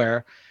of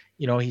nowhere,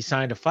 he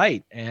signed a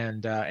fight,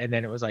 and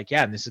then it was like,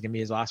 yeah, and this is going to be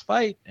his last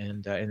fight.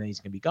 And then he's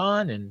going to be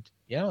gone. And,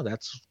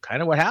 that's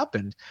kind of what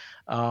happened.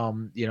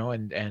 And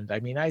I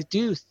mean, I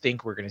do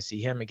think we're going to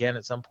see him again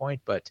at some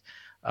point, but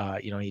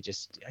I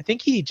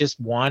think he just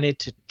wanted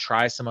to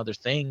try some other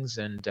things,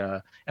 and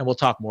we'll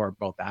talk more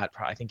about that,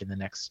 I think in the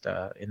next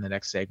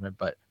segment,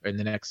 but in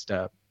the next,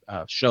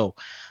 show.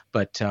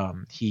 But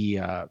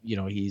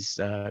he's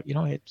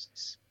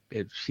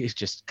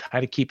just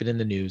kind of keep it in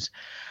the news.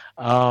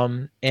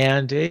 Other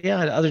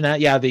than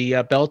that, the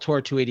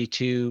Bellator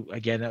 282,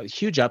 again, a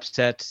huge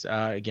upset.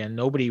 Again,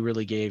 nobody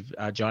really gave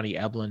Johnny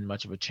Eblen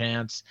much of a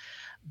chance,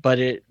 but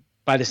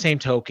by the same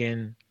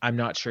token, I'm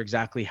not sure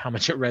exactly how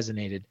much it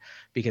resonated,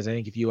 because I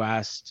think if you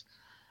asked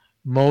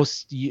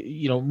most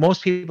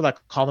people that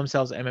call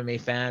themselves MMA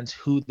fans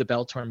who the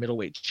Bellator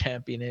middleweight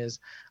champion is,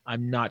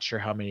 I'm not sure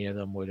how many of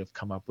them would have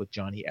come up with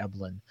Johnny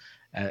Eblen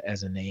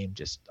as a name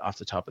just off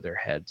the top of their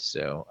head.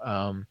 So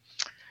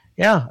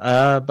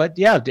another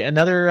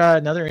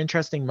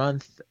interesting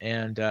month.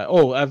 And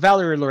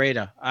Valerie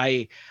Loureda,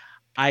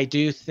 I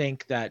do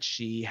think that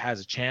she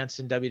has a chance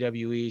in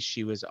WWE.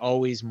 She was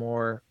always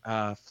more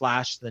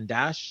flash than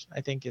dash,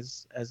 I think,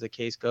 as the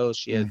case goes.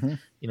 She had,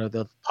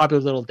 the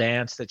popular little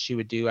dance that she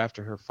would do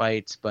after her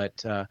fights,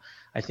 but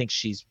I think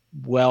she's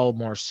well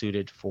more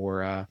suited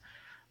for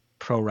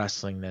pro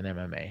wrestling than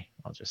MMA,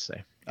 I'll just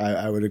say.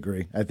 I would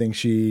agree. I think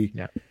she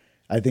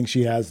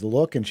has the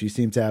look, and she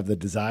seems to have the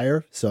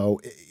desire. So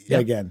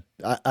again,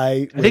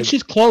 I think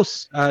she's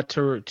close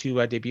to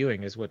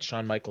debuting, is what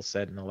Shawn Michaels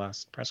said in the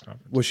last press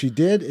conference. Well, she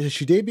did.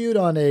 She debuted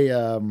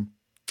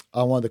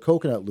on one of the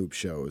Coconut Loop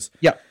shows.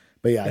 Yeah,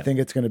 but I think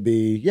it's going to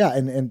be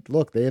And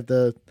look, they have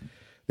the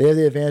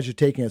advantage of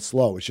taking it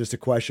slow. It's just a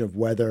question of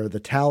whether the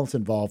talents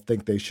involved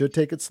think they should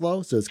take it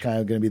slow. So it's kind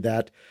of going to be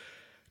that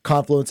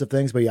confluence of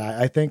things. But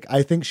I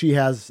think she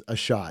has a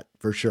shot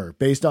for sure,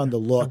 based on the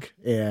look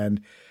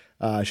and.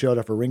 Showed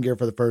up for ring gear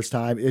for the first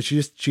time.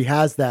 She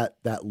has that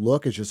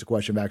look. It's just a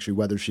question of actually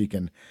whether she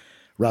can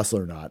wrestle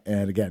or not.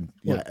 And again,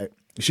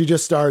 she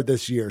just started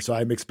this year, so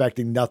I'm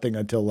expecting nothing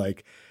until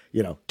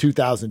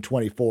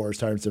 2024 in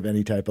terms of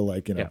any type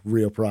of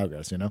real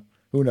progress.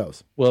 Who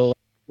knows? We'll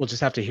just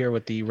have to hear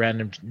what the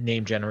random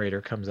name generator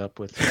comes up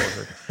with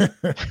for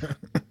her.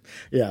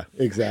 Yeah,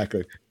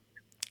 exactly.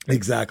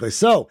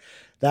 So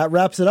that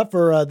wraps it up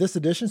for this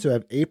edition. So we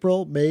have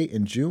April, May,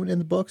 and June in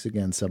the books.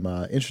 Again, some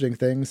interesting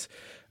things.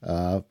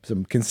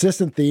 Some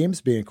consistent themes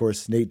being, of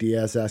course, Nate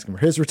Diaz asking for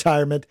his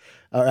retirement,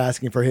 or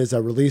asking for his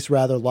release,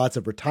 rather. Lots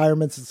of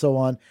retirements and so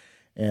on,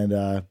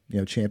 and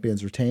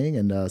champions retaining,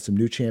 and some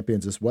new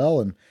champions as well.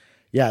 And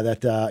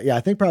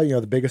I think probably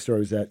the biggest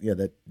story is that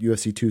that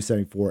UFC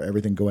 274,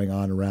 everything going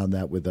on around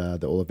that with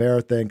the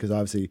Oliveira thing, because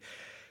obviously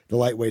the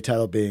lightweight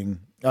title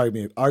being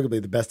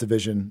arguably the best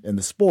division in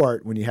the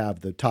sport, when you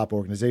have the top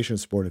organization of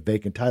sport and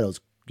vacant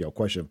titles,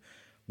 question of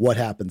what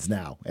happens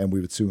now, and we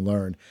would soon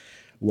learn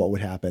what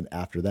would happen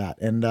after that.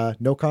 And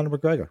no Conor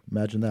McGregor.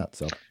 Imagine that.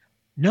 So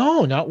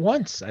no, not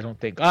once, I don't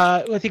think.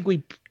 I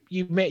think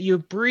you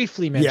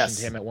briefly mentioned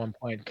him at one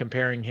point,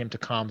 comparing him to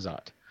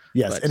Khamzat.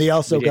 Yes, and he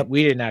also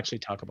we didn't actually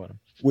talk about him.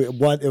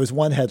 It was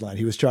one headline.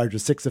 He was charged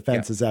with 6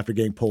 offenses after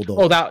getting pulled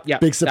over.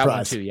 Big surprise. That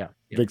one too, yeah.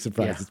 Big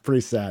surprise. Yeah. It's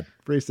pretty sad.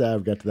 Pretty sad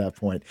we got to that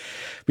point.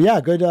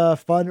 But good,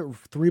 fun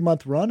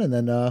 3-month run, and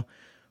then we'll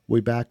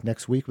be back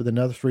next week with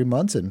another 3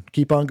 months, and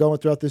keep on going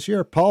throughout this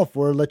year. Paul,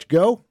 before I let you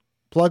go,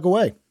 plug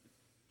away.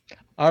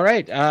 All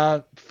right.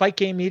 Fight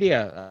Game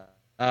Media,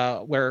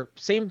 where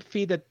same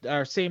feed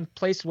same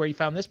place where you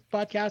found this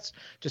podcast.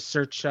 Just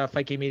search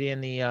Fight Game Media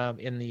in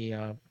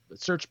the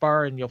search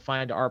bar, and you'll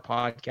find our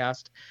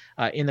podcast.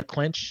 In the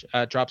Clinch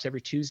drops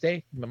every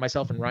Tuesday.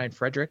 Myself and Ryan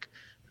Frederick,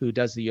 who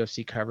does the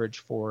UFC coverage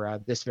for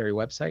this very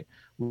website.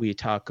 We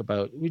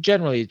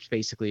generally,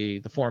 basically,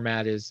 the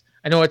format is,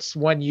 I know it's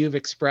one you've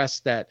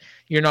expressed that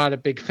you're not a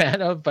big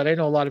fan of, but I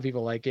know a lot of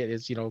people like it,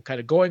 is, kind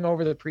of going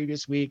over the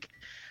previous week,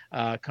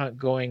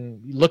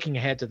 looking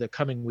ahead to the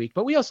coming week.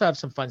 But we also have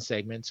some fun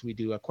segments. We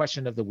do a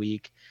question of the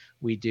week.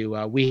 We do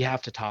we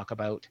have to talk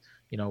about,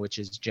 which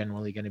is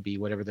generally going to be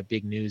whatever the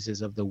big news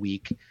is of the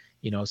week.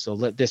 So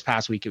this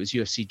past week it was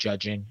UFC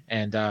judging,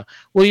 and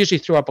we'll usually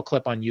throw up a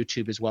clip on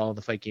YouTube as well on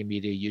the Fight Game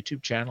Media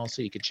YouTube channel,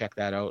 so you can check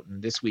that out.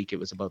 And this week it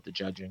was about the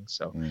judging.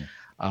 So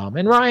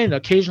and Ryan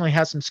occasionally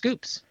has some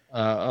scoops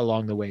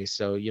along the way,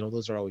 so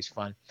those are always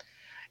fun.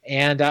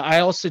 And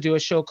I also do a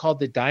show called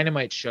The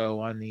Dynamite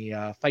Show on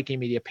the Fight Game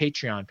Media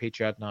Patreon,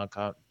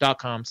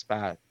 patreon.com/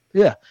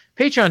 Yeah.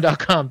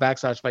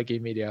 Patreon.com/Fight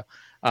Game Media.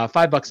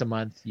 $5 a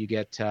month. You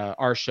get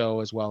our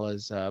show as well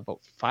as about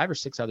 5 or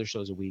 6 other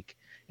shows a week.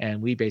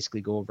 And we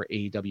basically go over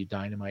AEW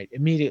Dynamite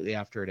immediately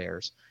after it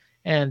airs.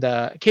 And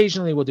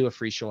occasionally we'll do a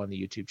free show on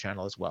the YouTube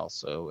channel as well.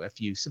 So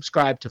if you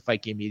subscribe to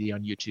Fight Game Media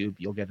on YouTube,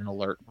 you'll get an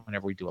alert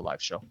whenever we do a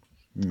live show.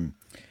 And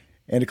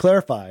to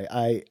clarify,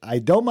 I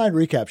don't mind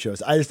recap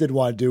shows. I just didn't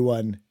want to do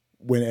one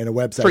when in a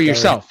website for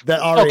yourself that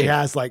already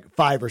has like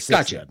 5 or 6.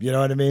 Gotcha. You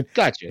know what I mean?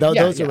 Gotcha.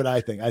 Those are what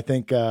I think. I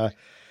think, So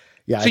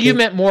you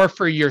meant more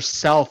for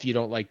yourself. You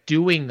don't like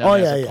doing them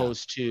as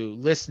opposed to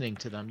listening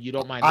to them. You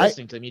don't mind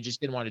listening to them. You just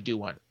didn't want to do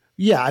one.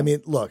 Yeah. I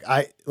mean, look,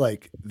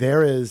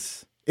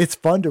 it's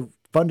fun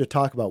to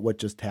talk about what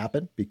just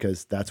happened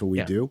because that's what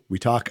we do. We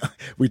talk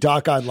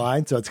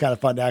online. So it's kind of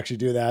fun to actually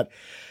do that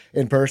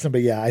in person.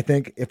 But yeah, I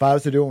think if I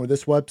was to do it with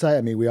this website,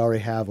 I mean, we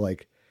already have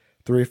like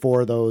 3 or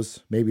 4 of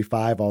those, maybe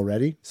 5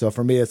 already. So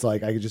for me, it's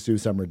like I could just do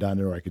something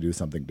redundant or I could do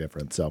something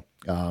different. So,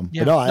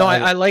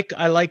 I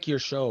like your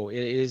show. It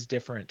is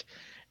different.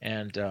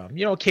 And,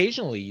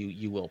 occasionally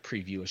you will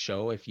preview a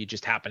show if you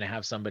just happen to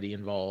have somebody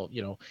involved,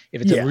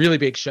 if it's a really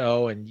big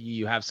show and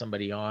you have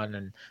somebody on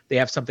and they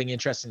have something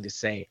interesting to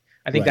say.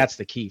 I think that's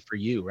the key for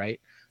you, right?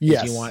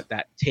 Yes. You want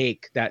that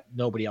take that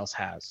nobody else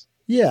has.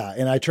 Yeah.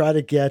 And I try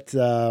to get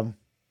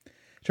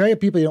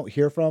people you don't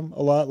hear from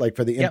a lot. Like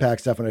for the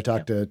Impact stuff, when I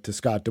talked to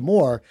Scott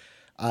D'Amore,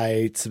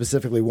 I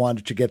specifically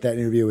wanted to get that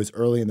interview as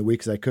early in the week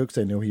as I could because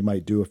I knew he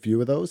might do a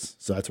few of those.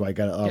 So that's why I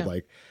got it up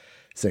like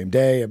same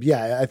day.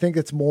 Yeah, I think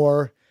it's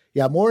more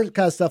kind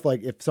of stuff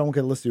like if someone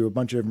could listen to a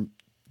bunch of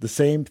the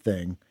same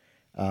thing,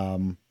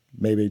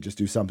 maybe just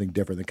do something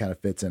different that kind of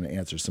fits in and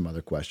answers some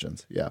other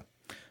questions. Yeah.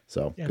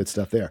 So good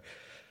stuff there.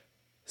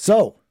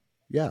 So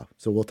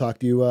we'll talk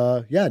to you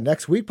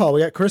next week, Paul.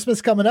 We got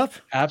Christmas coming up.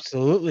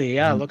 Absolutely.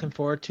 Yeah. Looking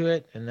forward to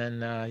it. And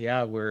then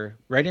we're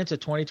right into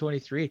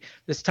 2023.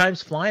 This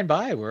time's flying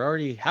by. We're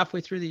already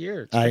halfway through the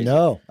year. I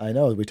know.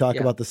 We talk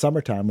about the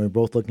summertime. We're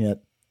both looking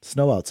at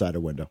snow outside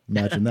our window.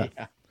 Imagine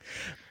that.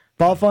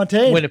 Paul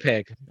Fontaine.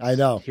 Winnipeg. I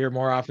know. Here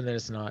more often than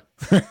it's not.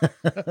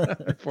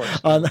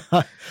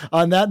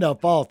 On that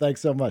note, Paul, thanks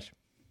so much.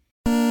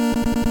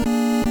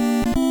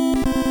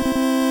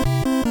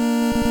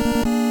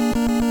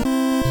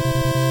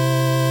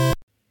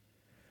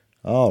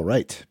 All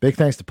right. Big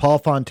thanks to Paul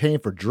Fontaine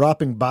for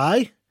dropping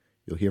by.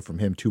 You'll hear from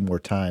him 2 more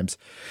times,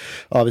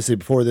 obviously,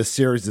 before this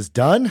series is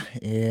done.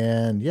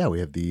 And we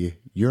have the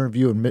Year in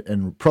View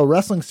and Pro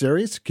Wrestling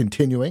series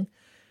continuing.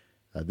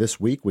 This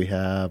week we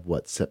have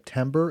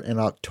September and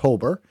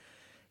October.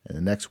 And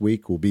the next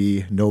week will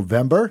be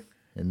November.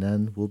 And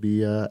then we'll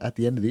be at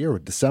the end of the year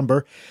with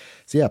December.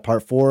 So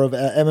part 4 of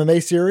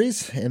MMA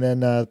series. And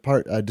then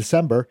part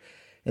December.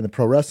 And the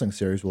Pro Wrestling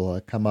series will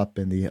come up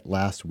in the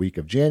last week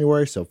of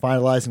January. So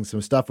finalizing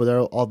some stuff with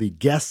all the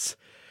guests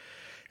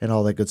and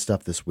all that good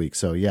stuff this week.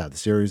 So the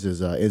series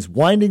is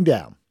winding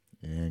down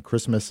and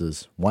Christmas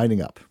is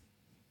winding up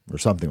or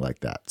something like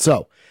that.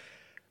 So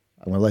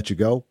I'm going to let you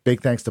go.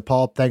 Big thanks to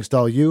Paul. Thanks to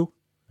all you.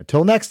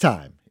 Until next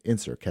time,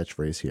 insert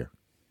catchphrase here.